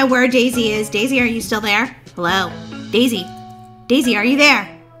 I don't know where Daisy is. Daisy, are you still there? Hello? Daisy? Daisy, are you there?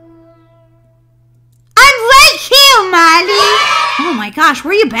 I'm right here, Molly. Oh my gosh,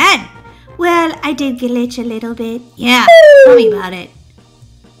 where you been? Well, I did glitch a little bit. Yeah, tell me about it.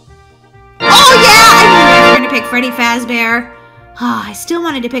 Oh yeah, I knew you guys were going to pick Freddy Fazbear. Oh, I still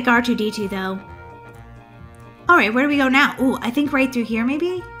wanted to pick R2-D2 though. Alright, where do we go now? Ooh, I think right through here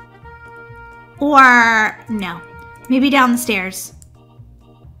maybe? Or, no. Maybe down the stairs.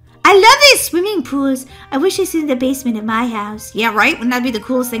 I love these swimming pools. I wish I was in the basement of my house. Yeah, right? Wouldn't that be the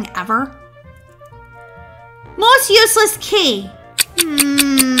coolest thing ever? Most useless key. I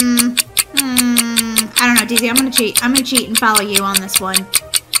don't know, Daisy. I'm gonna cheat. I'm gonna cheat and follow you on this one.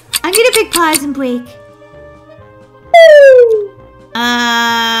 I'm gonna pick Pause and Break.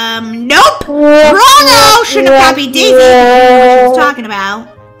 Nope. Wrong! Shouldn't have copied Daisy. What she was talking about.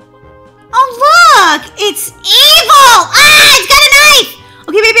 Oh, look! It's evil! Ah, it's got a knife!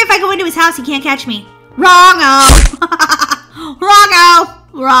 Okay, maybe if I go into his house, he can't catch me. Wrong-o. Wrong-o.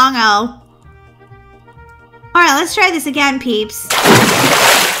 Wrong-o. Alright, let's try this again, peeps.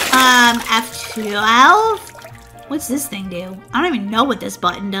 F12? What's this thing do? I don't even know what this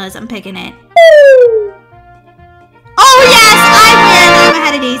button does. I'm picking it. Oh, yes! I win! I'm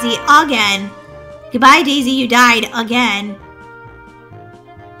ahead of Daisy again. Goodbye, Daisy. You died again.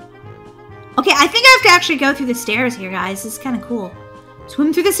 Okay, I think I have to actually go through the stairs here, guys. This is kind of cool.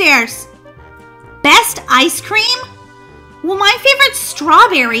 Swim through the stairs. Best ice cream? Well, my favorite's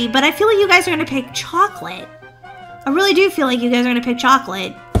strawberry, but I feel like you guys are going to pick chocolate. I really do feel like you guys are going to pick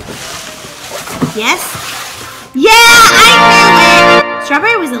chocolate. Yes? Yeah, I knew it!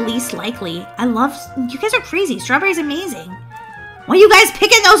 Strawberry was the least likely. I love... You guys are crazy. Strawberry's amazing. Why are you guys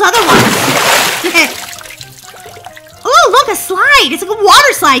picking those other ones? Oh, look, a slide. It's like a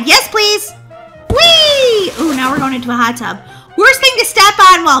water slide. Yes, please. Whee! Ooh, now we're going into a hot tub. Worst thing to step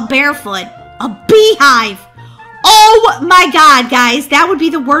on while barefoot. A beehive. Oh, my God, guys. That would be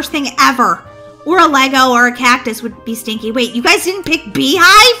the worst thing ever. Or a Lego or a cactus would be stinky. Wait, you guys didn't pick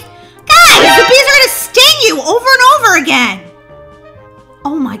beehive? Guys, the bees are going to sting you over and over again.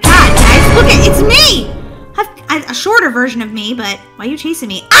 Oh my God, guys, look at it's me. A shorter version of me, but why are you chasing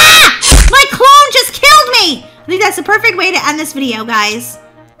me? Ah! My clone just killed me. I think that's the perfect way to end this video, guys.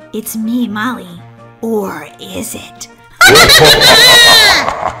 It's me, Molly. Or is it?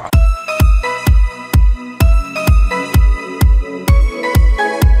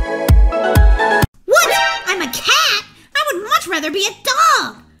 What? I'm a cat? I would much rather be a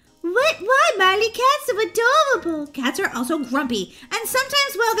dog. What? Why, Molly? Cats are adorable. Cats are also grumpy. And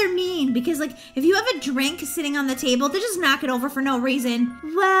sometimes, well, they're mean. Because, like, if you have a drink sitting on the table, they just knock it over for no reason.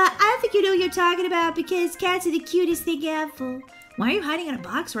 Well, I don't think you know what you're talking about because cats are the cutest thing ever. Why are you hiding in a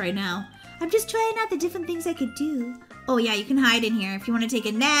box right now? I'm just trying out the different things I could do. Oh, yeah, you can hide in here if you want to take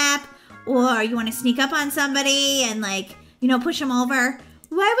a nap. Or you want to sneak up on somebody and, like, you know, push them over.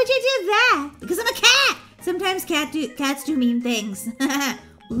 Why would you do that? Because I'm a cat. Sometimes cats do mean things.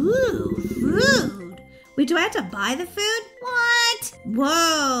 Ooh, food. Wait, do I have to buy the food? What?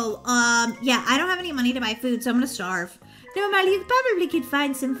 Whoa. Yeah, I don't have any money to buy food, so I'm gonna starve. No, Molly, you probably could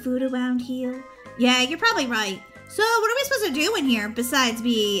find some food around here. Yeah, you're probably right. So what are we supposed to do in here besides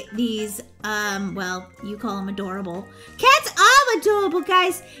be these, well, you call them adorable. Cats are adorable,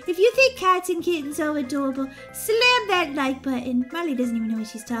 guys. If you think cats and kittens are adorable, slam that like button. Molly doesn't even know what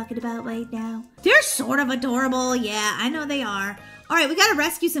she's talking about right now. They're sort of adorable. Yeah, I know they are. All right, we got to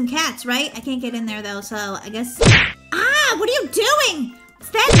rescue some cats, right? I can't get in there, though, so I guess... Ah, what are you doing? Is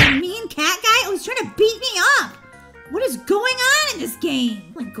that the mean cat guy? Oh, he's trying to beat me up. What is going on in this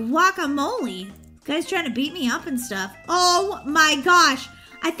game? Like guacamole. Guy's trying to beat me up and stuff. Oh my gosh.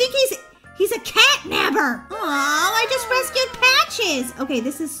 I think he's a cat nabber. Oh, I just rescued Patches. Okay,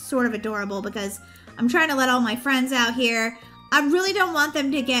 this is sort of adorable because I'm trying to let all my friends out here. I really don't want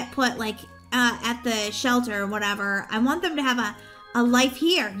them to get put like at the shelter or whatever. I want them to have a life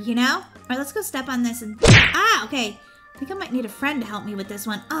here, you know? All right, let's go step on this and... Ah, okay. I think I might need a friend to help me with this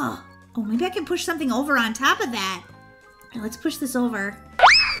one. Oh, maybe I can push something over on top of that. All right, let's push this over.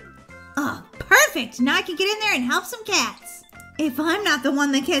 Oh, perfect. Now I can get in there and help some cats. If I'm not the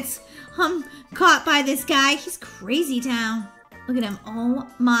one that gets caught by this guy, he's crazy town. Look at him. Oh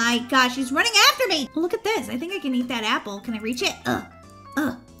my gosh, he's running after me. Oh, look at this. I think I can eat that apple. Can I reach it? Oh,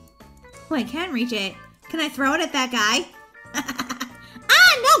 I can reach it. Can I throw it at that guy?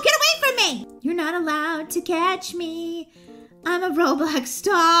 Ah, no, get away from me. You're not allowed to catch me. I'm a Roblox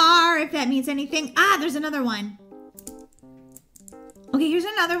star, if that means anything. Ah, there's another one. Okay, here's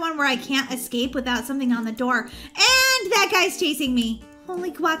another one where I can't escape without something on the door. And that guy's chasing me.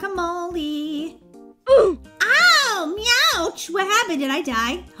 Holy guacamole. Ooh. Ow, meouch. What happened? Did I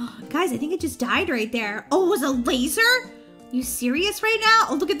die? Guys, I think it just died right there. Oh, it was a laser? You serious right now?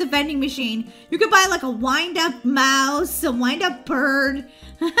 Oh, look at the vending machine. You could buy like a wind-up mouse, a wind-up bird,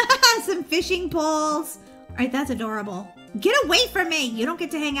 some fishing poles. All right, that's adorable. Get away from me. You don't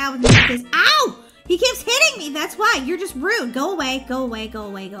get to hang out with me like this. Ow! He keeps hitting me. That's why. You're just rude. Go away. Go away. Go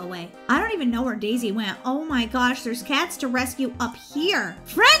away. Go away. I don't even know where Daisy went. Oh my gosh. There's cats to rescue up here.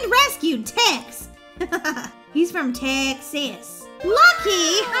 Friend rescued. Tex. He's from Texas. Lucky.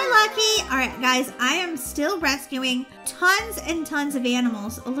 Hi, Lucky. All right, guys. I am still rescuing tons and tons of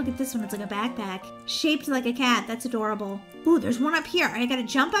animals. Oh, look at this one. It's like a backpack shaped like a cat. That's adorable. Ooh, there's one up here. I got to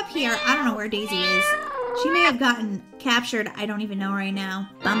jump up here. I don't know where Daisy is. She may have gotten captured. I don't even know right now.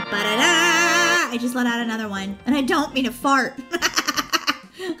 Bum-ba-da-da! I just let out another one. And I don't mean to fart.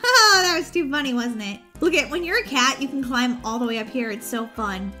 Oh, that was too funny, wasn't it? Look at, when you're a cat, you can climb all the way up here. It's so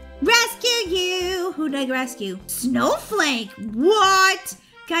fun. Rescue you! Who did I rescue? Snowflake! What?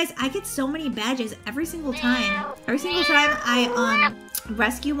 Guys, I get so many badges every single time. Every single time I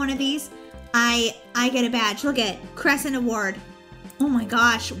rescue one of these, I get a badge. Look at Crescent Award. Oh my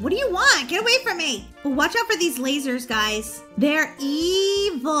gosh, what do you want? Get away from me. Oh, watch out for these lasers, guys. They're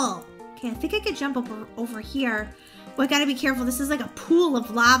evil. Okay, I think I could jump over here. Oh, I gotta be careful. This is like a pool of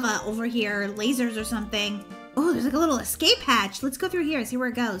lava over here. Lasers or something. Oh, there's like a little escape hatch. Let's go through here and see where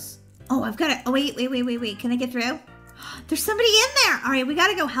it goes. Oh, I've got it. Oh, wait. Can I get through? There's somebody in there. All right, we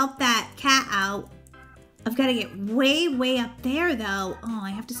gotta go help that cat out. I've gotta get way up there, though. Oh,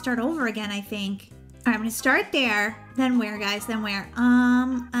 I have to start over again, I think. All right, I'm gonna start there. Then where, guys? Then where?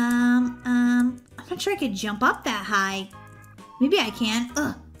 I'm not sure I could jump up that high. Maybe I can.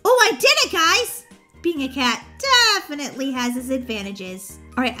 Ugh. Oh, I did it, guys! Being a cat definitely has its advantages.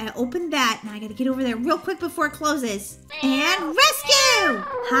 All right, I opened that. Now I gotta get over there real quick before it closes. And rescue!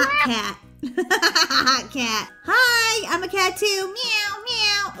 Hot cat. Hot cat. Hi, I'm a cat too. Meow,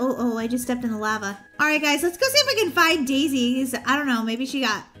 meow. Oh, I just stepped in the lava. All right, guys, let's go see if we can find Daisy. I don't know, maybe she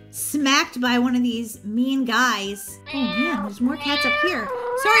got smacked by one of these mean guys. Oh man, there's more cats up here.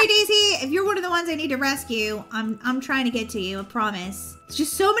 Sorry, Daisy, if you're one of the ones I need to rescue, I'm trying to get to you, I promise. It's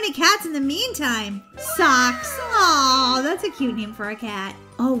just so many cats in the meantime. Socks. Oh, that's a cute name for a cat.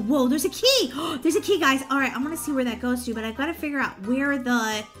 Oh, whoa, there's a key. There's a key, guys. All right, I'm gonna see where that goes to, but I've got to figure out where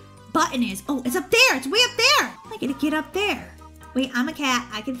the button is. Oh, it's up there. It's way up there. I gotta get up there. Wait, I'm a cat.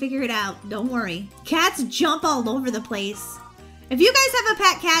 I can figure it out. Don't worry. Cats jump all over the place. If you guys have a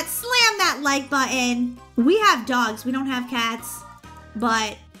pet cat, slam that like button. We have dogs. We don't have cats.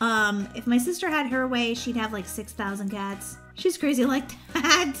 But if my sister had her way, she'd have like 6,000 cats. She's crazy like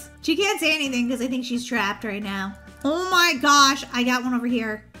that. She can't say anything because I think she's trapped right now. Oh my gosh. I got one over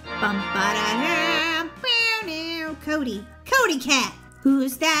here. Cody. Cody cat.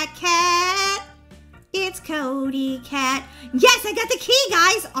 Who's that cat? It's Cody cat. Yes, I got the key,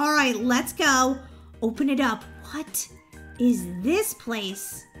 guys. All right, let's go. Open it up. What is this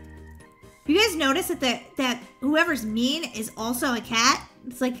place? You guys notice that whoever's mean is also a cat?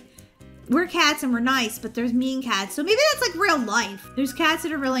 It's like, we're cats and we're nice, but there's mean cats. So maybe that's like real life. There's cats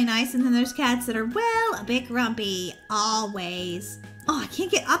that are really nice, and then there's cats that are, well, a bit grumpy. Always. Oh, I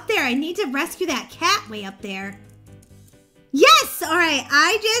can't get up there. I need to rescue that cat way up there. Yes! All right,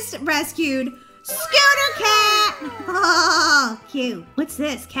 I just rescued Scooter Cat. Oh, cute. What's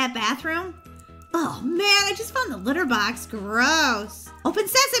this? Cat bathroom? Oh, man, I just found the litter box. Gross. Open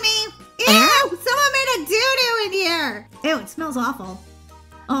sesame. Ew, someone made a doo-doo in here. Ew, it smells awful.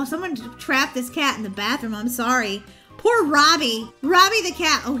 Oh, someone trapped this cat in the bathroom. I'm sorry. Poor Robbie. Robbie the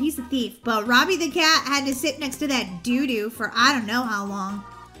cat. Oh, he's a thief. But Robbie the cat had to sit next to that doo-doo for I don't know how long.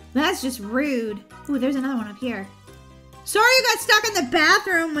 That's just rude. Ooh, there's another one up here. Sorry you got stuck in the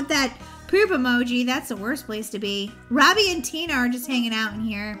bathroom with that poop emoji. That's the worst place to be. Robbie and Tina are just hanging out in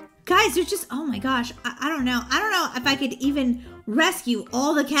here. Guys, there's just, oh my gosh. I don't know. I don't know if I could even rescue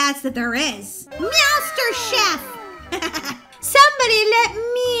all the cats that there is. Meowster Chef. Somebody let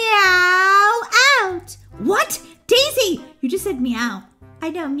meow out. What? Daisy, you just said meow. I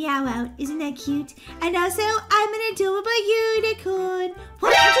know, meow out. Isn't that cute? And also, I'm an adorable unicorn.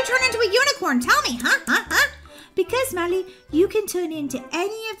 Why did you turn into a unicorn? Tell me, huh? Because, Molly, you can turn into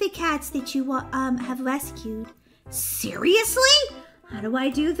any of the cats that you have rescued. Seriously? How do I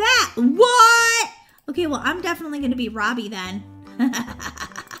do that? What? Okay, well, I'm definitely going to be Robbie then. Molly,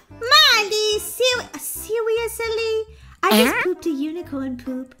 seriously? I just pooped a unicorn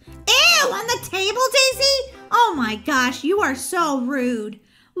poop. Ew, on the table, Daisy? Oh my gosh, you are so rude.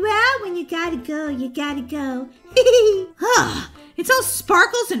 Well, when you gotta go, you gotta go. It's all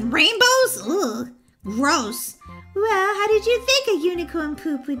sparkles and rainbows? Ugh, gross. Well, how did you think a unicorn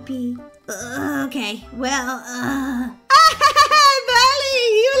poop would be? Okay, well, Molly,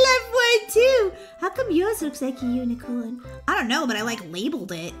 you left one too. How come yours looks like a unicorn? I don't know, but I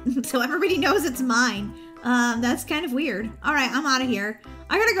labeled it, so everybody knows it's mine. That's kind of weird. All right, I'm out of here.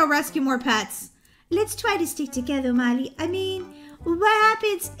 I gotta go rescue more pets. Let's try to stick together, Molly. I mean, what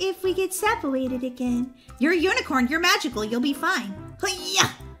happens if we get separated again? You're a unicorn. You're magical. You'll be fine. Hi-ya!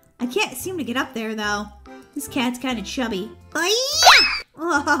 I can't seem to get up there, though. This cat's kind of chubby. Hi-ya!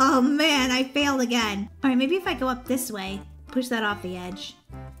 Oh, man, I failed again. All right, maybe if I go up this way, push that off the edge.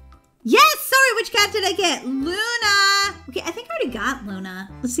 Yes! Sorry, which cat did I get? Luna! Okay, I think I already got Luna.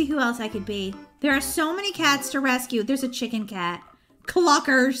 Let's see who else I could be. There are so many cats to rescue. There's a chicken cat.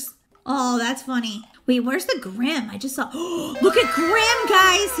 Cluckers. Oh, that's funny. Wait, where's the Grim? I just saw... Look at Grim,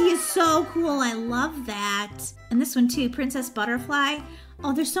 guys! He is so cool. I love that. And this one, too. Princess Butterfly.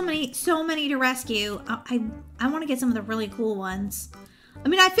 Oh, there's so many to rescue. I want to get some of the really cool ones. I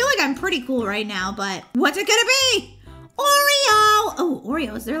mean, I feel like I'm pretty cool right now, but what's it gonna be? Oreo! Oh,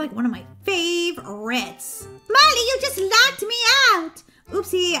 Oreos. They're like one of my favorites. Molly, you just locked me out.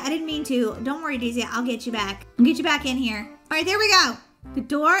 Oopsie, I didn't mean to. Don't worry, Daisy. I'll get you back. I'll get you back in here. All right, there we go. The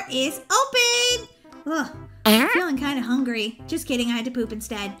door is open. Ugh, I'm feeling kind of hungry. Just kidding. I had to poop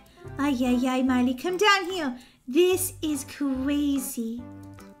instead. Ay, Molly. Come down here. This is crazy.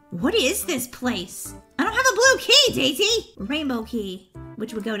 What is this place? I don't have a blue key, Daisy. Rainbow key,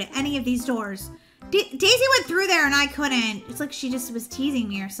 which would go to any of these doors. Daisy went through there and I couldn't. It's like she just was teasing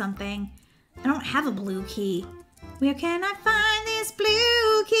me or something. I don't have a blue key. Where can I find this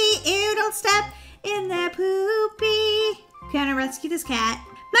blue key? Ew, don't step in that poopy. Can I rescue this cat?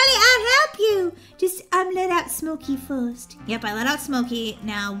 Molly, I'll help you. Just let out Smokey first. Yep, I let out Smokey.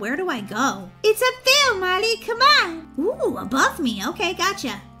 Now, where do I go? It's up there, Molly. Come on. Ooh, above me. Okay,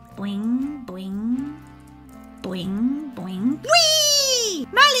 gotcha. Boing, boing. Boing, boing. Whee!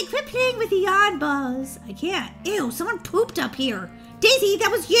 Molly, quit playing with the yarn balls. I can't. Ew, someone pooped up here. Daisy,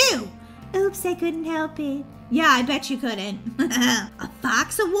 that was you. Oops, I couldn't help it. Yeah, I bet you couldn't. A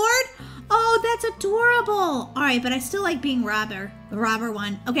Fox Award? Oh, that's adorable. All right, but I still like being the robber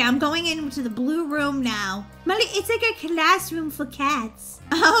one. Okay, I'm going into the blue room now. Molly, it's like a classroom for cats.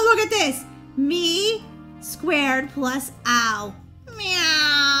 Oh, look at this. Me squared plus ow.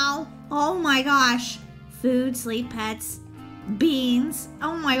 Meow. Oh my gosh. Food, sleep, pets, beans.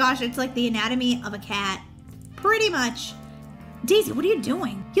 Oh my gosh, it's like the anatomy of a cat. Pretty much. Daisy, what are you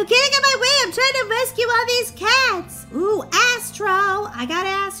doing? You're getting in my way. I'm trying to rescue all these cats. Ooh, Astro. I got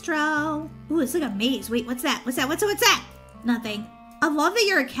Astro. Ooh, it's like a maze. Wait, what's that? What's that? Nothing. I love that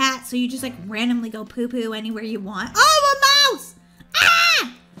you're a cat, so you just like randomly go poo-poo anywhere you want. Oh, a mouse!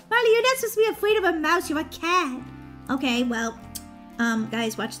 Ah! Molly, you're not supposed to be afraid of a mouse. You're a cat. Okay, well,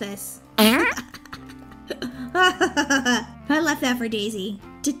 guys, watch this. I left that for Daisy.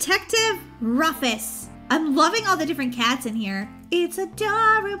 Detective Rufus. I'm loving all the different cats in here. It's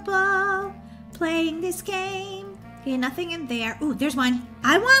adorable playing this game. Okay, nothing in there. Ooh, there's one.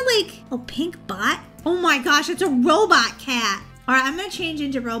 I want a pink bot. Oh my gosh, it's a robot cat. All right, I'm gonna change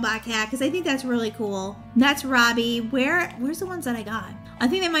into robot cat because I think that's really cool. That's Robbie. Where's the ones that I got? I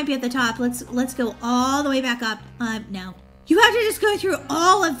think they might be at the top. Let's go all the way back up. No. You have to just go through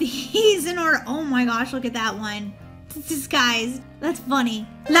all of these in order. Oh my gosh, look at that one. disguised. That's funny.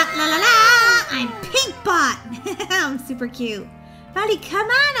 La la la la! I'm Pinkbot. I'm super cute. Molly, come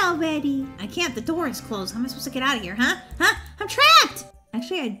on already. I can't. The door is closed. How am I supposed to get out of here, huh? Huh? I'm trapped.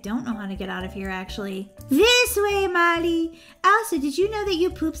 Actually, I don't know how to get out of here, actually. This way, Molly. Also, did you know that you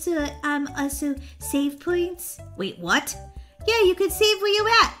poop also save points? Wait, what? Yeah, you could save where you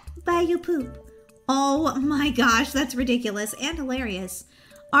at by your poop. Oh my gosh, that's ridiculous and hilarious.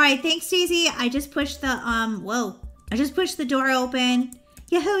 All right, thanks, Daisy. I just pushed the, whoa. I just pushed the door open.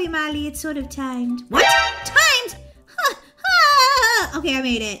 Yahoo, Molly, it's sort of timed. What? Timed? Huh. Ah. Okay, I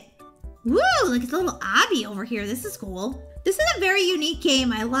made it. Woo, look, it's a little Obby over here. This is cool. This is a very unique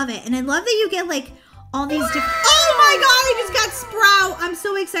game. I love it. And I love that you get like all these different... Oh my god, I just got Sprout. I'm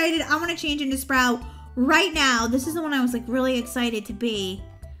so excited. I want to change into Sprout right now. This is the one I was like really excited to be.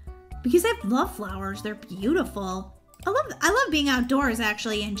 Because I love flowers. They're beautiful. I love being outdoors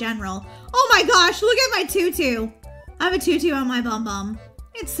actually in general. Oh my gosh, look at my tutu. I have a tutu on my bum bum.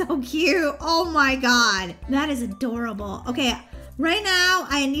 It's so cute. Oh my god. That is adorable. Okay, right now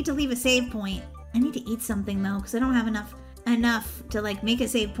I need to leave a save point. I need to eat something though, because I don't have enough to like make a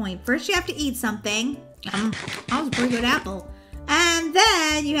save point. First you have to eat something. That was a pretty good apple. And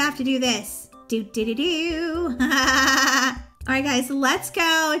then you have to do this. Do do do do. Alright guys, let's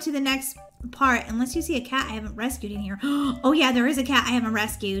go to the next part. Unless you see a cat I haven't rescued in here. Oh yeah, there is a cat I haven't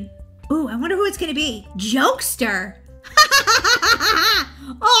rescued. Ooh, I wonder who it's gonna be. Jokester.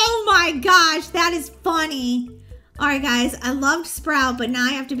 Oh my gosh, that is funny. Alright guys, I loved Sprout, but now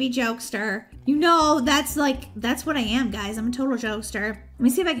I have to be Jokester. You know, that's what I am, guys. I'm a total jokester. Let me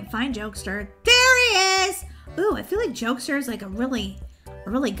see if I can find Jokester. There he is! Ooh, I feel like Jokester is like a really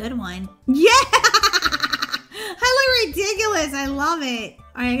good one. Yeah! I look ridiculous. I love it.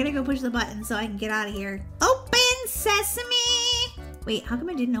 All right, I gotta go push the button so I can get out of here. Open sesame! Wait, how come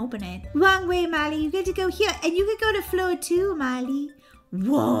I didn't open it? Wrong way, Molly. You get to go here, and you could go to floor 2, Molly.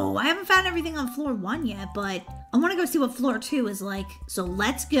 Whoa, I haven't found everything on floor 1 yet, but I want to go see what floor 2 is like. So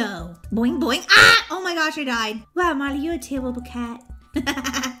let's go. Boing, boing. Ah! Oh my gosh, I died. Wow, Molly, you're a terrible cat.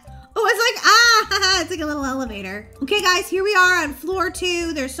 Oh, it's like, it's like a little elevator. Okay, guys, here we are on floor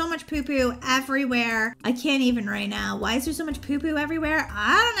 2. There's so much poo-poo everywhere. I can't even right now. Why is there so much poo-poo everywhere?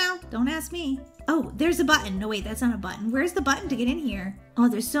 I don't know. Don't ask me. Oh, there's a button. No, wait, that's not a button. Where's the button to get in here? Oh,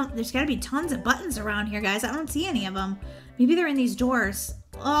 there's gotta be tons of buttons around here, guys. I don't see any of them. Maybe they're in these doors.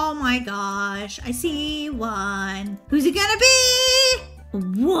 Oh my gosh, I see one. Who's it gonna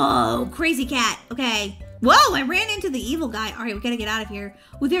be? Whoa, crazy cat. Okay. Whoa, I ran into the evil guy. All right, we gotta get out of here.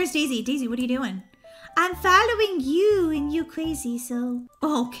 Oh, there's Daisy. Daisy, what are you doing? I'm following you and you crazy, so.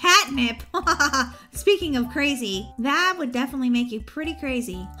 Oh, catnip. Speaking of crazy, that would definitely make you pretty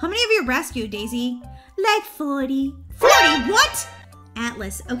crazy. How many have you rescued, Daisy? Like 40. 40, what?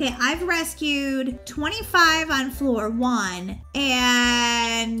 Atlas. Okay, I've rescued 25 on floor 1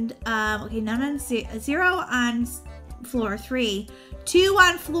 and okay, none on 0 on floor 3, 2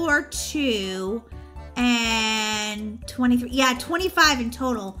 on floor 2, and 23. Yeah, 25 in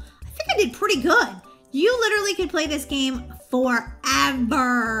total. I think I did pretty good. You literally could play this game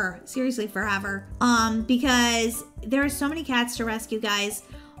forever. Seriously, forever. Because there are so many cats to rescue, guys.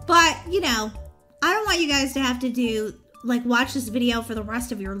 But, you know, I don't want you guys to have to do like watch this video for the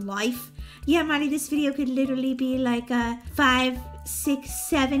rest of your life. Yeah, Marty, this video could literally be like 5, 6,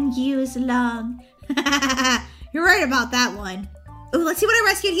 7 years long. You're right about that one. Oh, let's see what I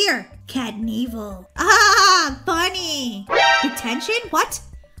rescued here. Cadneevil. Ah, funny. Detention? What?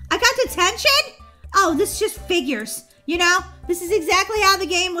 I got detention? Oh, this just figures. You know, this is exactly how the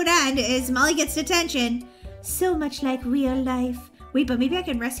game would end, is Molly gets detention. So much like real life. Wait, but maybe I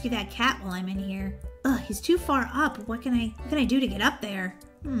can rescue that cat while I'm in here. Ugh, he's too far up. What can I do to get up there?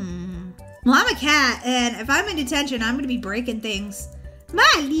 Well, I'm a cat, and if I'm in detention, I'm gonna be breaking things.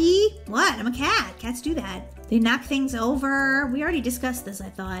 Molly! What? I'm a cat. Cats do that. They knock things over. We already discussed this, I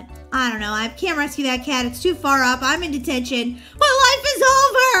thought. I don't know. I can't rescue that cat. It's too far up. I'm in detention. My life is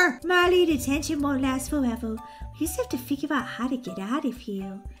over! Molly, detention won't last forever. We just have to figure out how to get out of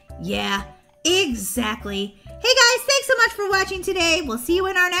here. Yeah, exactly. Hey guys, thanks so much for watching today. We'll see you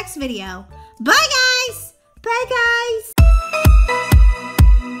in our next video. Bye guys! Bye guys!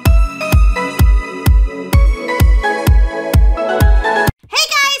 Hey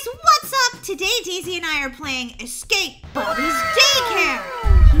guys, what's up? Today Daisy and I are playing Escape Bobby's Daycare.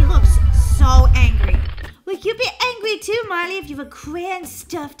 He looks so angry. Would you be angry too, Marley, if you have a crayon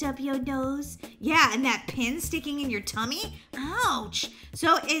stuffed up your nose? Yeah, and that pin sticking in your tummy? Ouch.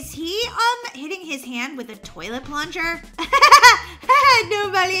 So is he hitting his hand with a toilet plunger?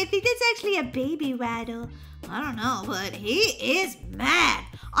 No, Marley, I think that's actually a baby rattle. I don't know, but he is mad.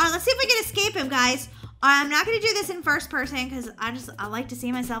 All right, let's see if we can escape him, guys. I'm not gonna do this in first person because I like to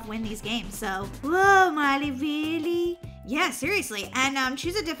see myself win these games. So, whoa, Molly, really? Yeah, seriously. And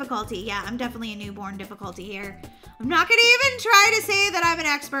choose a difficulty. Yeah, I'm definitely a newborn difficulty here. I'm not gonna even try to say that I'm an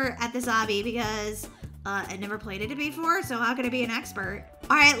expert at this obby because I never played it before, so how could I be an expert?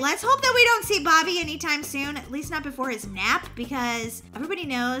 All right, let's hope that we don't see Bobby anytime soon, at least not before his nap, because everybody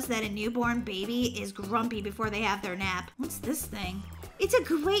knows that a newborn baby is grumpy before they have their nap. What's this thing? It's a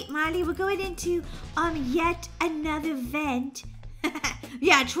great, Molly. We're going into yet another vent.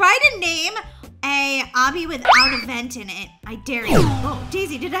 Yeah, try to name a obby without a vent in it. I dare you. Oh,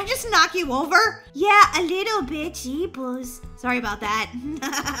 Daisy, did I just knock you over? Yeah, a little bit. Jeepers. Sorry about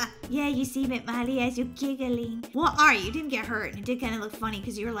that. Yeah, you seem it, Molly, as you're giggling. Well, all right, you didn't get hurt. It did kind of look funny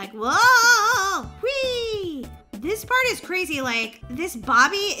because you were like, whoa, whee. This part is crazy. Like, this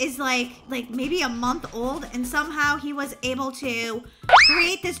Bobby is like maybe a month old, and somehow he was able to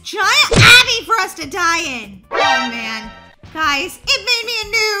create this giant obby for us to die in. Oh, man. Guys, it made me a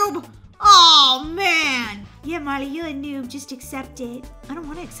noob. Oh, man. Yeah, Molly, you're a noob. Just accept it. I don't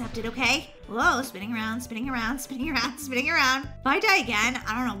want to accept it, okay? Whoa, spinning around, spinning around, spinning around, spinning around. If I die again,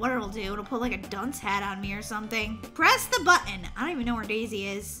 I don't know what it'll do. It'll put like a dunce hat on me or something. Press the button. I don't even know where Daisy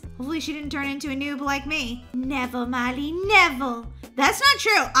is. Hopefully she didn't turn into a noob like me. Never, Molly, never. That's not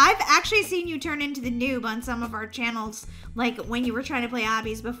true. I've actually seen you turn into the noob on some of our channels, like when you were trying to play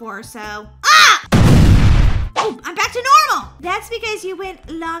obbies before, so. Ah! Oh, I'm back to normal. That's because you went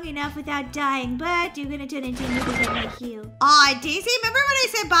long enough without dying, but you're gonna turn into a noob again like you. Daisy, remember when I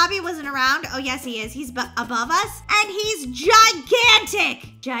said Bobby wasn't around? Oh, yes, he is. He's above us, and he's gigantic.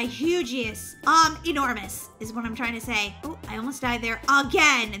 Hugeous. Enormous is what I'm trying to say. Oh, I almost died there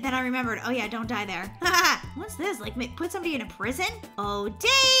again. And then I remembered, oh yeah, don't die there. What's this? Like, put somebody in a prison? Oh,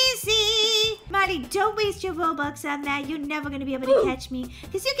 Daisy. Molly, don't waste your Robux on that. You're never gonna be able to catch me,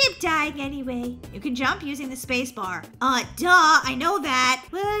 because you keep dying anyway. You can jump using the space bar. Duh, I know that.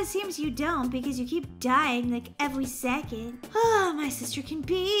 Well, it seems you don't, because you keep dying like every second. Oh, my sister can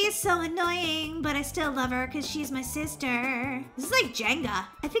be so annoying, but I still love her because she's my sister. This is like Jenga.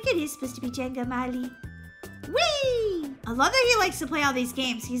 I think it is supposed to be Jenga, Molly. Whee! I love that he likes to play all these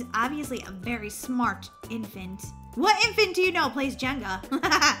games. He's obviously a very smart infant. What infant do you know plays Jenga?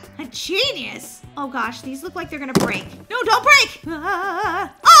 A genius. Oh gosh, these look like they're gonna break. No, don't break!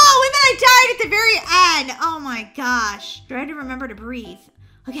 Ah. Oh, and then I died at the very end. Oh my gosh. Try to remember to breathe.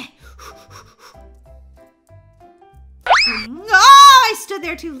 Okay. Oh, I stood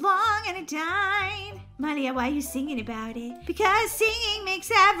there too long and I died. Malia, why are you singing about it? Because singing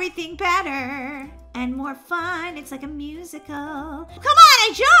makes everything better and more fun. It's like a musical. Come on,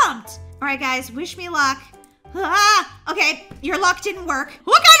 I jumped. All right, guys, wish me luck. Okay, your luck didn't work.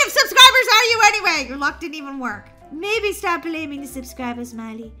 What kind of subscribers are you anyway? Your luck didn't even work. Maybe stop blaming the subscribers,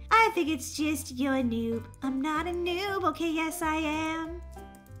 Molly. I think it's just you're a noob. I'm not a noob, okay? Yes, I am.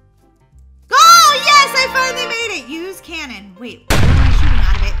 Oh, yes, I finally made it. Use cannon. Wait, what am I shooting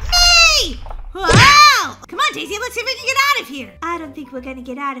out of it? Me! Wow! Come on, Daisy, let's see if we can get out of here. I don't think we're gonna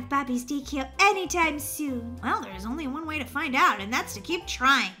get out of Bobby's daycare anytime soon. Well, there's only one way to find out, and that's to keep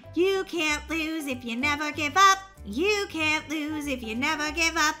trying. You can't lose if you never give up. You can't lose if you never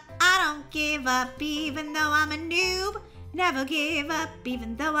give up. I don't give up even though I'm a noob. Never give up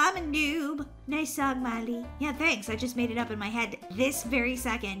even though I'm a noob. Nice song, Molly. Yeah, thanks. I just made it up in my head this very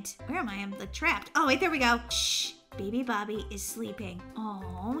second. Where am I? I'm like trapped. Oh, wait, there we go. Shh. Baby Bobby is sleeping.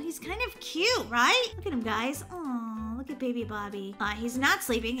 Oh, he's kind of cute, right? Look at him, guys. Oh, look at baby Bobby. He's not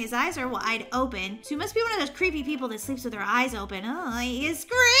sleeping. His eyes are wide open. So he must be one of those creepy people that sleeps with their eyes open. Oh, he is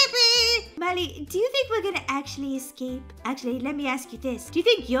creepy. Molly, do you think we're gonna actually escape? Actually, let me ask you this. Do you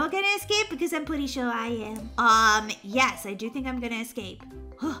think you're gonna escape? Because I'm pretty sure I am. Yes, I do think I'm gonna escape.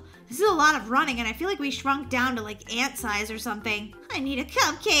 This is a lot of running, and I feel like we shrunk down to like ant size or something. I need a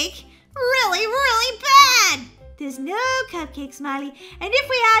cupcake. Really, really bad. There's no cupcakes, Molly. And if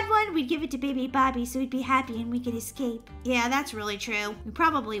we had one, we'd give it to baby Bobby so he'd be happy and we could escape. Yeah, that's really true. We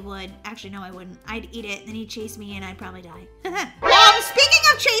probably would. Actually, no, I wouldn't. I'd eat it, then he'd chase me, and I'd probably die. Speaking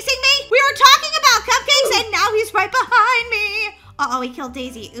of chasing me, we were talking about cupcakes, and now he's right behind me. Uh-oh, he killed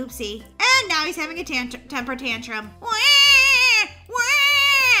Daisy. Oopsie. And now he's having a temper tantrum.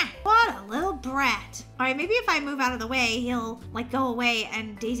 What a little brat. All right, maybe if I move out of the way, he'll like go away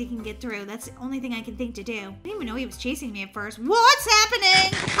and Daisy can get through. That's the only thing I can think to do. I didn't even know he was chasing me at first. What's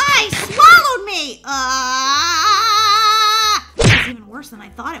happening? I swallowed me. That's even worse than I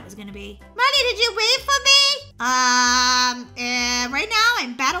thought it was gonna be. Molly, did you wait for me? Right now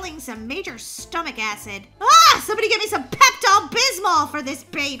I'm battling some major stomach acid. Somebody get me some Pepto-Bismol for this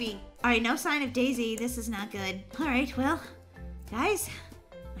baby. All right, no sign of Daisy. This is not good. All right, well, guys,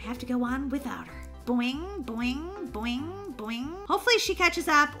 I have to go on without her. Boing, boing, boing, boing. Hopefully she catches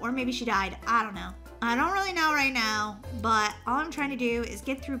up, or maybe she died. I don't know. I don't really know right now, but all I'm trying to do is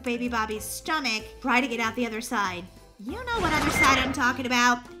get through baby Bobby's stomach, try to get out the other side. You know what other side I'm talking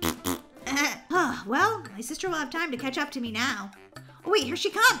about. Well, my sister will have time to catch up to me now. Oh wait, here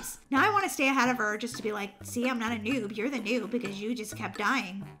she comes. Now I want to stay ahead of her just to be like, see, I'm not a noob. You're the noob because you just kept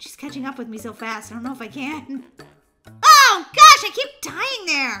dying. She's catching up with me so fast. I don't know if I can. Oh gosh, I keep dying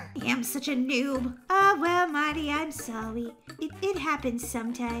there. I am such a noob. Oh, well, Marty, I'm sorry. It happens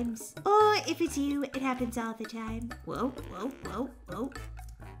sometimes. Or if it's you, it happens all the time. Whoa, whoa, whoa, whoa.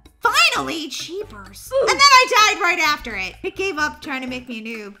 Finally, cheapers. And then I died right after it. It gave up trying to make me a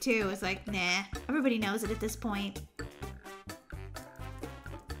noob too. It was like, nah, everybody knows it at this point.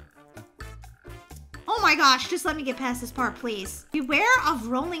 Oh my gosh, just let me get past this part, please. Beware of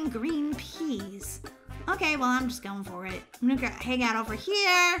rolling green peas. Okay, well, I'm just going for it. I'm gonna hang out over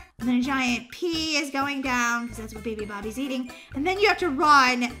here. And then a giant pea is going down because that's what baby Bobby's eating. And then you have to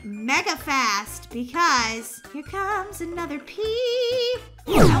run mega fast because here comes another pea.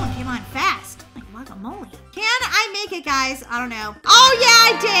 Ooh, that one came on fast. Like guacamole. Can I make it, guys? I don't know. Oh,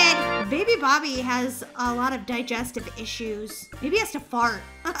 yeah, I did. Baby Bobby has a lot of digestive issues. Maybe he has to fart.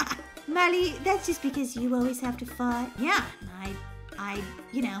 Molly, that's just because you always have to fart. Yeah,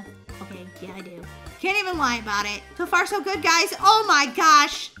 you know. Okay, yeah, I do. Can't even lie about it. So far, so good, guys. Oh my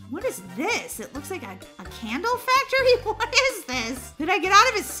gosh. What is this? It looks like a candle factory. What is this? Did I get out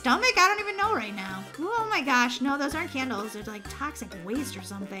of his stomach? I don't even know right now. Oh my gosh. No, those aren't candles. They're like toxic waste or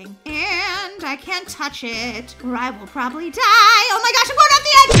something. And I can't touch it or I will probably die. Oh my gosh, I'm going off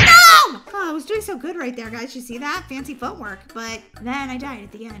the edge. No! Oh, I was doing so good right there, guys. You see that? Fancy footwork. But then I died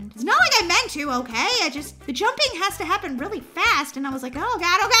at the end. It's not like I meant to, okay? The jumping has to happen really fast. And I was like, oh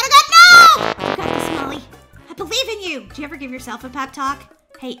God, oh God, oh God, no! You got this, Molly. I believe in you. Do you ever give yourself a pep talk?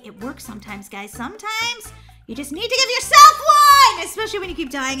 Hey, it works sometimes, guys. Sometimes you just need to give yourself one, especially when you keep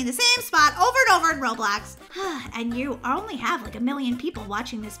dying in the same spot over and over in Roblox. And you only have like 1 million people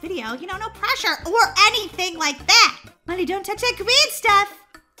watching this video. You know, no pressure or anything like that. Molly, don't touch that green stuff.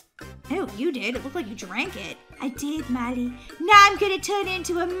 Oh, you did. It looked like you drank it. I did, Molly. Now I'm gonna turn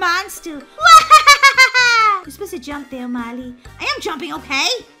into a monster. You're supposed to jump there, Molly. I am jumping, okay?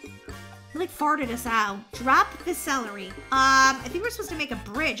 You like farted us out. Drop the celery. I think we're supposed to make a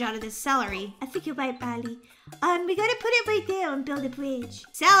bridge out of this celery. I think you're right, Molly. We gotta put it right there and build a bridge.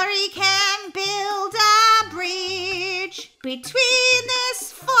 Celery can build a bridge between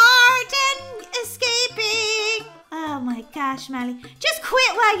this fart and escaping. Oh my gosh, Molly. Just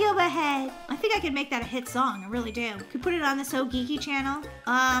quit while you're ahead. I think I could make that a hit song. I really do. Could put it on the So Geeky channel.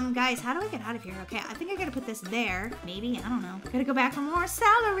 Guys, how do I get out of here? Okay, I think I gotta put this there. Maybe, I don't know. Gotta go back for more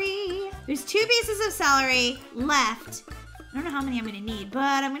celery. There's 2 pieces of celery left. I don't know how many I'm gonna need,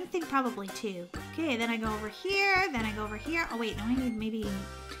 but I'm gonna think probably 2. Okay, then I go over here, then I go over here. Oh wait, no, I need maybe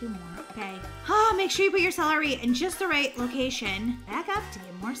 2 more. Okay. Oh, make sure you put your celery in just the right location. Back up to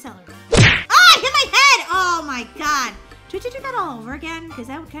get more celery. Ah, I hit my head! Oh my God. Do I have to do that all over again? Because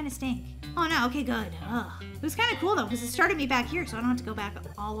that would kind of stink. Oh no, okay, good. Ugh. It was kind of cool though, because it started me back here, so I don't have to go back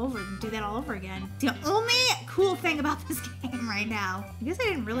all over and do that all over again. It's the only cool thing about this game right now. I guess I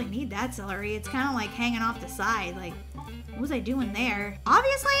didn't really need that celery. It's kind of like hanging off the side. Like, what was I doing there?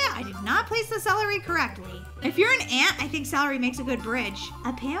 Obviously, I did not place the celery correctly. If you're an ant, I think celery makes a good bridge.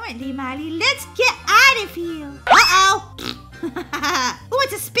 Apparently, Molly, let's get out of here. Uh-oh. Oh,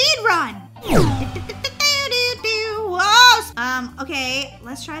 it's a speed run. Whoa. Okay,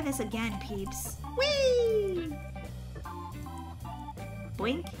 let's try this again, peeps. Whee!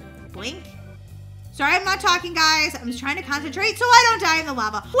 Boink, boink. Sorry, I'm not talking, guys. I'm just trying to concentrate so I don't die in the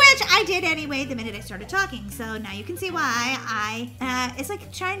lava, which I did anyway the minute I started talking. So now you can see why it's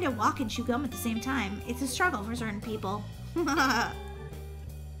like trying to walk and chew gum at the same time. It's a struggle for certain people. Ah,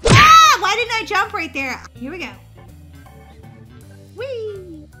 why didn't I jump right there? Here we go.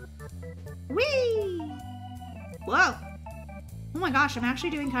 Whee! Whee! Whoa. Oh my gosh, I'm actually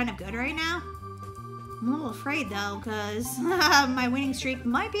doing kind of good right now. I'm a little afraid though, because my winning streak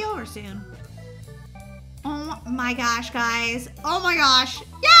might be over soon. Oh my gosh, guys. Oh my gosh.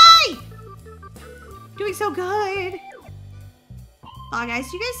 Yay! Doing so good. Oh, guys,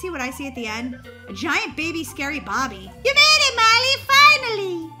 do you guys see what I see at the end? A giant baby scary Bobby. You made it, Molly,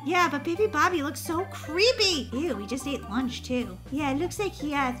 finally. Yeah, but baby Bobby looks so creepy. Ew, he just ate lunch too. Yeah, it looks like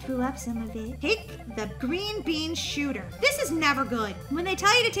he threw up some of it. Take the green bean shooter. This is never good. When they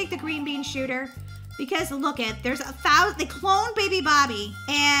tell you to take the green bean shooter, because look there's 1,000, they cloned baby Bobby,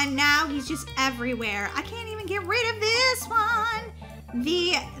 and now he's just everywhere. I can't even get rid of this one.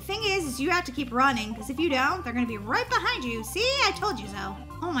 The thing is you have to keep running, because if you don't, they're going to be right behind you. See, I told you so.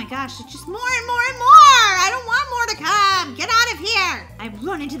 Oh my gosh, it's just more and more and more. I don't want more to come. Get out of here. I've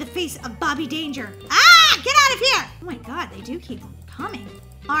run into the face of Bobby Danger. Ah, get out of here. Oh my God, they do keep coming.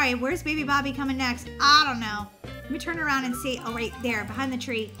 All right, where's Baby Bobby coming next? I don't know. Let me turn around and see. Oh, right there, behind the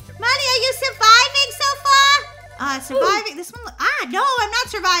tree. Molly, are you surviving so far? Surviving. This one. No, I'm not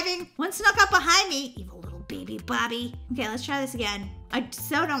surviving. One snuck up behind me. Evil little Baby Bobby. Okay, let's try this again. I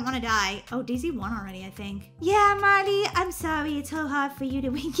so don't want to die. Oh, Daisy won already, I think. Yeah, Molly, I'm sorry. It's so hard for you to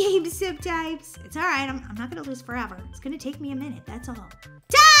win games sometimes. It's all right. I'm not going to lose forever. It's going to take me a minute. That's all.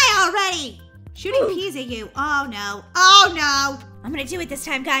 Die already! Shooting peas at you. Oh, no. Oh, no. I'm going to do it this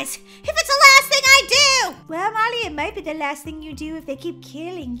time, guys. If it's the last thing I do! Well, Molly, it might be the last thing you do if they keep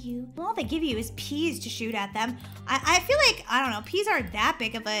killing you. All they give you is peas to shoot at them. I feel like, I don't know, peas aren't that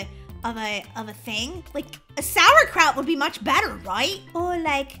big of a thing. Like, a sauerkraut would be much better, right? Or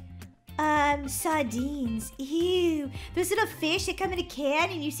like, sardines. Ew. Those little fish that come in a can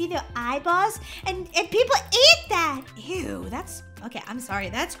and you see their eyeballs and people eat that. Ew, that's, okay, I'm sorry,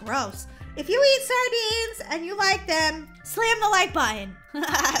 that's gross. If you eat sardines and you like them, slam the like button.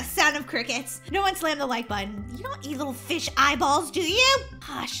 Sound of crickets. No one slammed the like button. You don't eat little fish eyeballs, do you?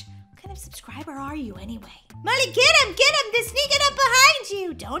 Hush. What kind of subscriber are you anyway? Molly, get him! They're sneaking up behind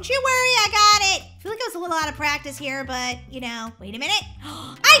you! Don't you worry, I got it! I feel like I was a little out of practice here, but, you know, wait a minute.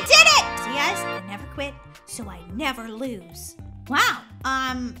 I did it! See, guys, I never quit, so I never lose. Wow,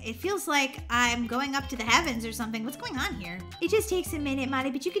 it feels like I'm going up to the heavens or something. What's going on here? It just takes a minute,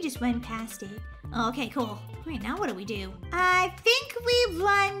 Molly, but you could just run past it. Oh, okay, cool. Wait, now what do we do? I think we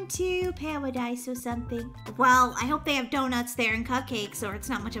run to paradise or something. Well, I hope they have donuts there and cupcakes, or it's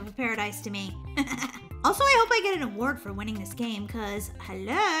not much of a paradise to me. Also, I hope I get an award for winning this game, because,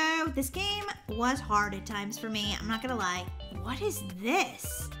 hello, this game was hard at times for me. I'm not gonna lie. What is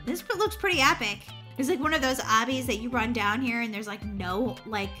this? This looks pretty epic. It's like one of those obbies that you run down here and there's like no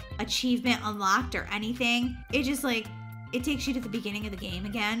like achievement unlocked or anything. It just like, it takes you to the beginning of the game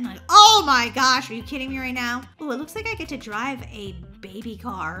again. Like, oh my gosh, are you kidding me right now? Oh, it looks like I get to drive a baby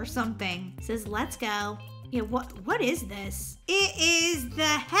car or something. It says, let's go. Yeah, what is this? It is the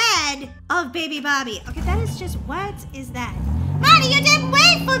head of Baby Bobby. Okay, that is just, what is that? Molly, you didn't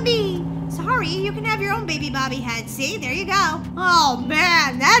wait for me! Sorry, you can have your own Baby Bobby head. See, there you go. Oh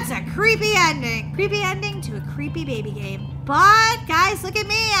man, that's a creepy ending. Creepy ending to a creepy baby game. But guys, look at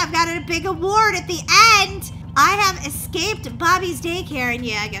me. I've got a big award at the end. I have escaped Bobby's daycare, and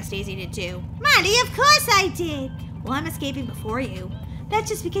yeah, I guess Daisy did too. Molly, of course I did. Well, I'm escaping before you. That's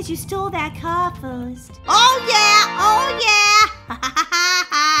just because you stole that car first. Oh yeah, oh yeah.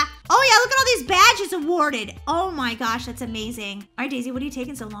 Oh yeah, look at all these badges awarded. Oh my gosh, that's amazing. All right, Daisy, what are you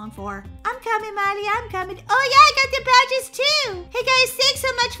taking so long for? I'm coming, Molly, I'm coming. Oh yeah, I got the badges too. Hey guys, thanks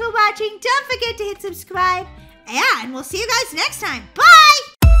so much for watching. Don't forget to hit subscribe. Yeah, and we'll see you guys next time. Bye!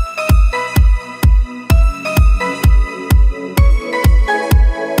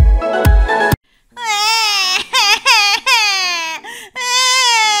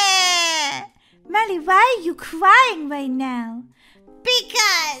 Molly, why are you crying right now?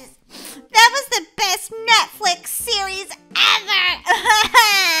 Because that was the best Netflix series ever!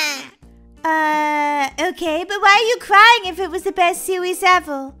 Okay, but why are you crying if it was the best series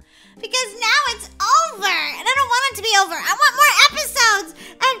ever? Because now it's over, and I don't want it to be over. I want more episodes,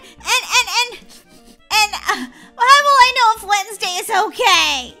 and how will I know if Wednesday is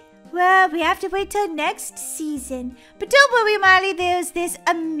okay? Well, we have to wait till next season. But don't worry, Molly, there's this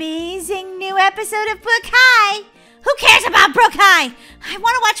amazing new episode of Brook High. Who cares about Brook High? I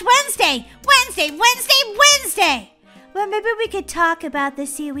want to watch Wednesday. Wednesday. Well, maybe we could talk about the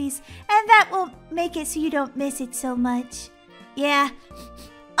series, and that will make it so you don't miss it so much. Yeah,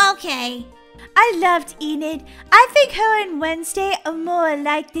 okay. I loved Enid. I think her and Wednesday are more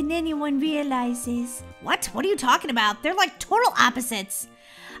alike than anyone realizes. What? What are you talking about? They're like total opposites.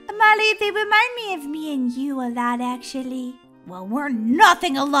 Molly, they remind me of me and you a lot, actually. Well, we're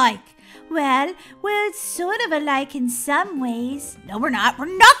nothing alike. Well, we're sort of alike in some ways. No, we're not.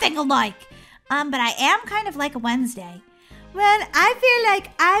 We're nothing alike. But I am kind of like a Wednesday. Well, I feel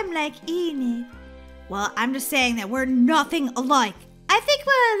like I'm like Enid. Well, I'm just saying that we're nothing alike. I think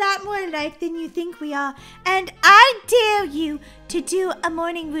we're a lot more alike than you think we are. And I dare you to do a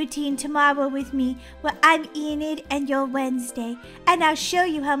morning routine tomorrow with me where I'm Enid and you're Wednesday. And I'll show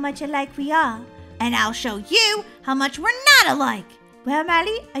you how much alike we are. And I'll show you how much we're not alike. Well,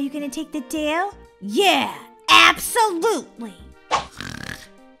 Molly, are you going to take the dare? Yeah, absolutely.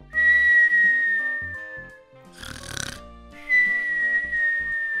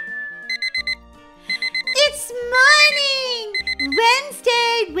 It's morning!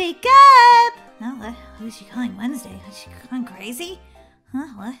 Wednesday, wake up! Oh, who is she calling Wednesday? Is she going crazy? Huh,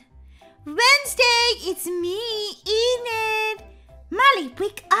 what? Wednesday, it's me, Enid. Molly,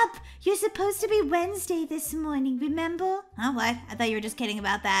 wake up. You're supposed to be Wednesday this morning, remember? Oh, what? I thought you were just kidding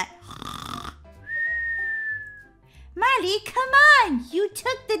about that. Molly, come on. You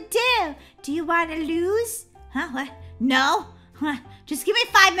took the deal. Do you want to lose? Huh, what? No. Just give me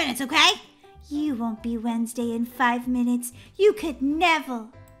 5 minutes, okay? You won't be Wednesday in 5 minutes. You could never.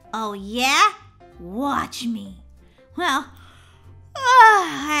 Oh, yeah? Watch me. Well,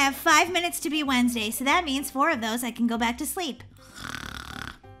 I have 5 minutes to be Wednesday, so that means 4 of those I can go back to sleep.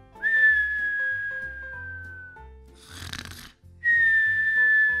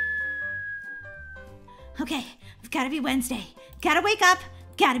 Okay, I've got to be Wednesday. Gotta wake up.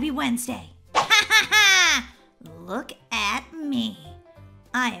 Gotta be Wednesday. Ha ha ha! Look at me.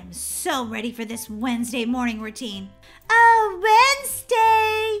 I am so ready for this Wednesday morning routine. Oh,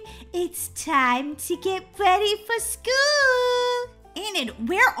 Wednesday! It's time to get ready for school. Enid,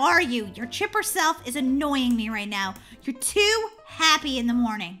 where are you? Your chipper self is annoying me right now. You're too happy in the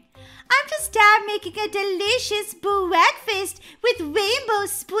morning. I'm just out making a delicious breakfast with rainbow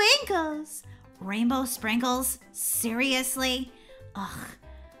sprinkles. Rainbow sprinkles? Seriously? Ugh,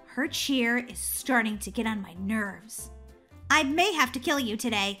 her cheer is starting to get on my nerves. I may have to kill you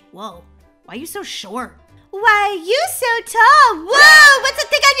today. Whoa, why are you so short? Why are you so tall? Whoa, what's the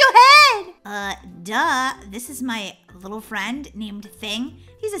thing on your head? Duh, this is my little friend named Thing.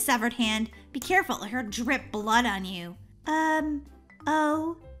 He's a severed hand. Be careful, he'll drip blood on you.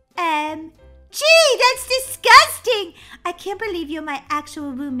 Gee, that's disgusting! I can't believe you're my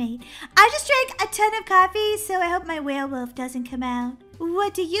actual roommate. I just drank a ton of coffee, so I hope my werewolf doesn't come out.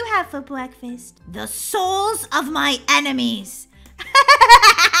 What do you have for breakfast? The souls of my enemies.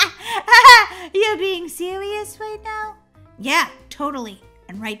 You're being serious right now? Yeah, totally.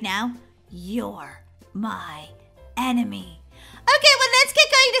 And right now, you're my enemy. Okay, well, let's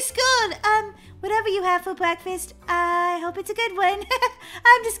get going to school. Whatever you have for breakfast, I hope it's a good one.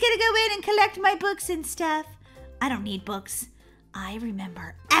 I'm just gonna go in and collect my books and stuff. I don't need books. I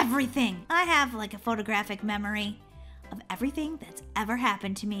remember everything. I have like a photographic memory of everything that's ever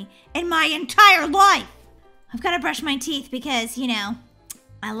happened to me in my entire life. I've got to brush my teeth because, you know,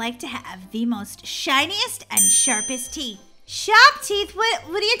 I like to have the most shiniest and sharpest teeth. Sharp teeth? What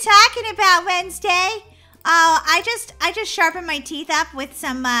are you talking about, Wednesday? Oh, I just sharpen my teeth up with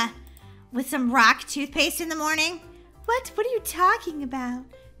some rock toothpaste in the morning. What are you talking about?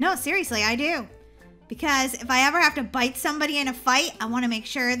 No, seriously, I do. Because if I ever have to bite somebody in a fight, I want to make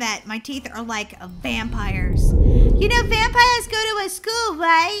sure that my teeth are like vampires. You know, vampires go to a school,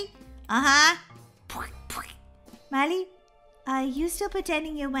 right? Uh-huh. Molly, are you still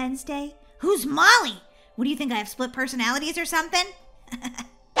pretending you're Wednesday? Who's Molly? What do you think, I have split personalities or something?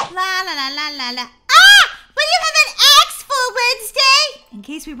 La la la la la la. Ah! What do you have an axe for, Wednesday? In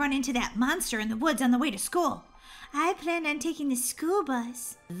case we run into that monster in the woods on the way to school. I plan on taking the school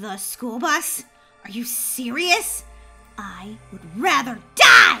bus. The school bus? Are you serious? I would rather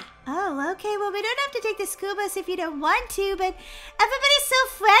die! Oh, okay. Well, we don't have to take the school bus if you don't want to, but everybody's so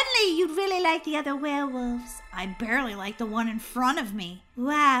friendly. You'd really like the other werewolves. I barely like the one in front of me.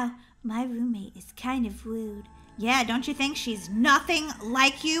 Wow, my roommate is kind of rude. Yeah, don't you think she's nothing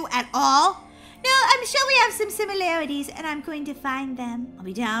like you at all? No, I'm sure we have some similarities, and I'm going to find them. I'll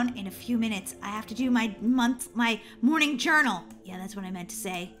be down in a few minutes. I have to do my morning journal. Yeah, that's what I meant to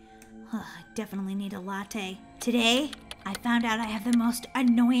say. I definitely need a latte. Today, I found out I have the most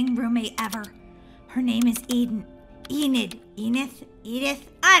annoying roommate ever. Her name is Enid. Edith?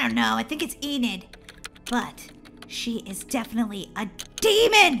 I don't know. I think it's Enid. But she is definitely a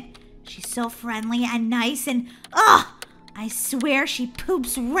demon. She's so friendly and nice and, I swear she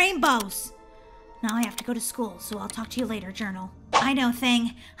poops rainbows. Now I have to go to school, so I'll talk to you later, journal. I know,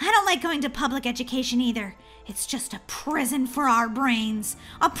 Thing. I don't like going to public education either. It's just a prison for our brains.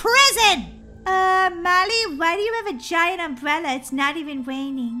 A prison! Molly, why do you have a giant umbrella? It's not even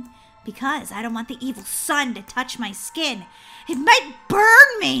raining. Because I don't want the evil sun to touch my skin. It might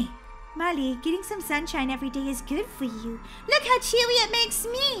burn me. Molly, getting some sunshine every day is good for you. Look how cheery it makes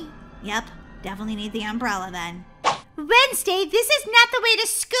me. Yep, definitely need the umbrella then. Wednesday, this is not the way to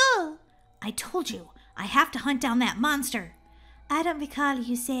school. I told you, I have to hunt down that monster. I don't recall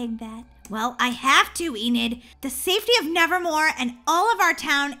you saying that. Well, I have to, Enid. The safety of Nevermore and all of our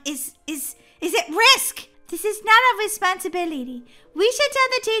town is at risk. This is not our responsibility. We should tell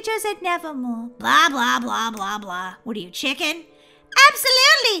the teachers at Nevermore. Blah, blah, blah, blah, blah. What are you, chicken?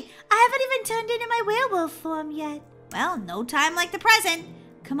 Absolutely. I haven't even turned into my werewolf form yet. Well, no time like the present.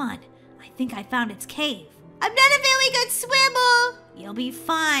 Come on. I think I found its cave. I'm not a very good swimmer. You'll be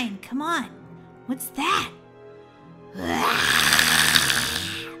fine. Come on. What's that?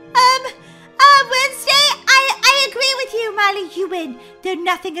 Wednesday, I agree with you, Molly. You win. They're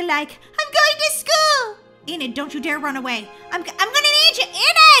nothing alike. I'm going to school. Enid, don't you dare run away. I'm gonna need you,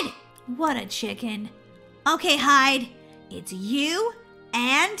 Enid! What a chicken. Okay, Hyde. It's you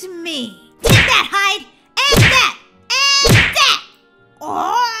and me. Take that, Hyde! And that! And that!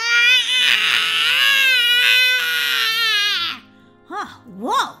 Oh! Huh,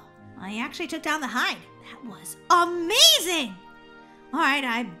 whoa! I actually took down the Hyde. That was amazing! Alright,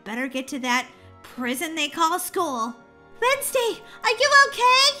 I better get to that prison they call school. Wednesday, are you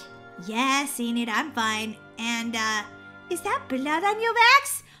okay? Yes, Enid, I'm fine. And, is that blood on your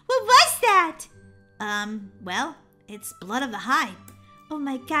axe? What was that? Well, it's blood of the Hyde. Oh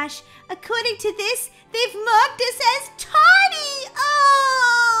my gosh, according to this, they've marked us as tardy!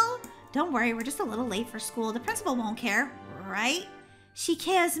 Oh! Don't worry, we're just a little late for school. The principal won't care, right? She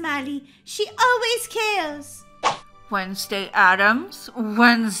cares, Molly. She always cares. Wednesday Addams,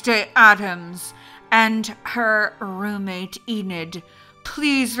 and her roommate Enid,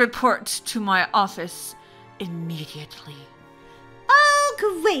 please report to my office immediately.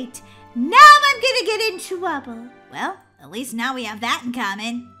 Oh, great. Now I'm gonna get in trouble. Well, at least now we have that in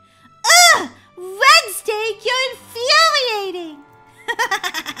common. Ugh! Wednesday, you're infuriating.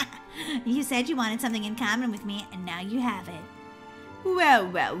 You said you wanted something in common with me, and now you have it.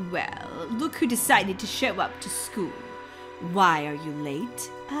 Well, look who decided to show up to school. Why are you late?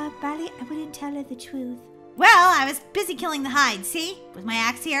 Molly, I wouldn't tell her the truth. Well, I was busy killing the Hyde, see? With my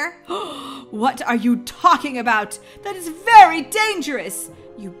axe here. What are you talking about? That is very dangerous.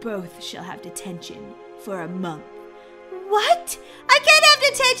 You both shall have detention for a month. What? I can't have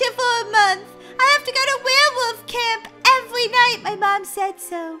detention for a month. I have to go to werewolf camp every night. My mom said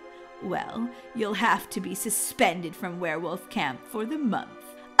so. Well, you'll have to be suspended from werewolf camp for the month.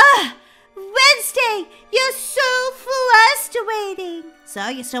 Wednesday, you're so frustrating. So,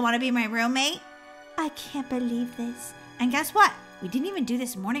 you still want to be my roommate? I can't believe this. And guess what? We didn't even do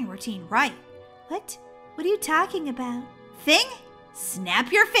this morning routine right. What? What are you talking about? Thing?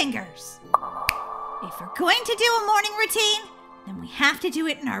 Snap your fingers. If we're going to do a morning routine, then we have to do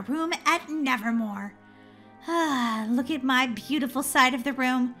it in our room at Nevermore. Look at my beautiful side of the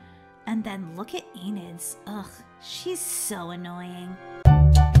room. And then look at Enid's. Ugh, she's so annoying.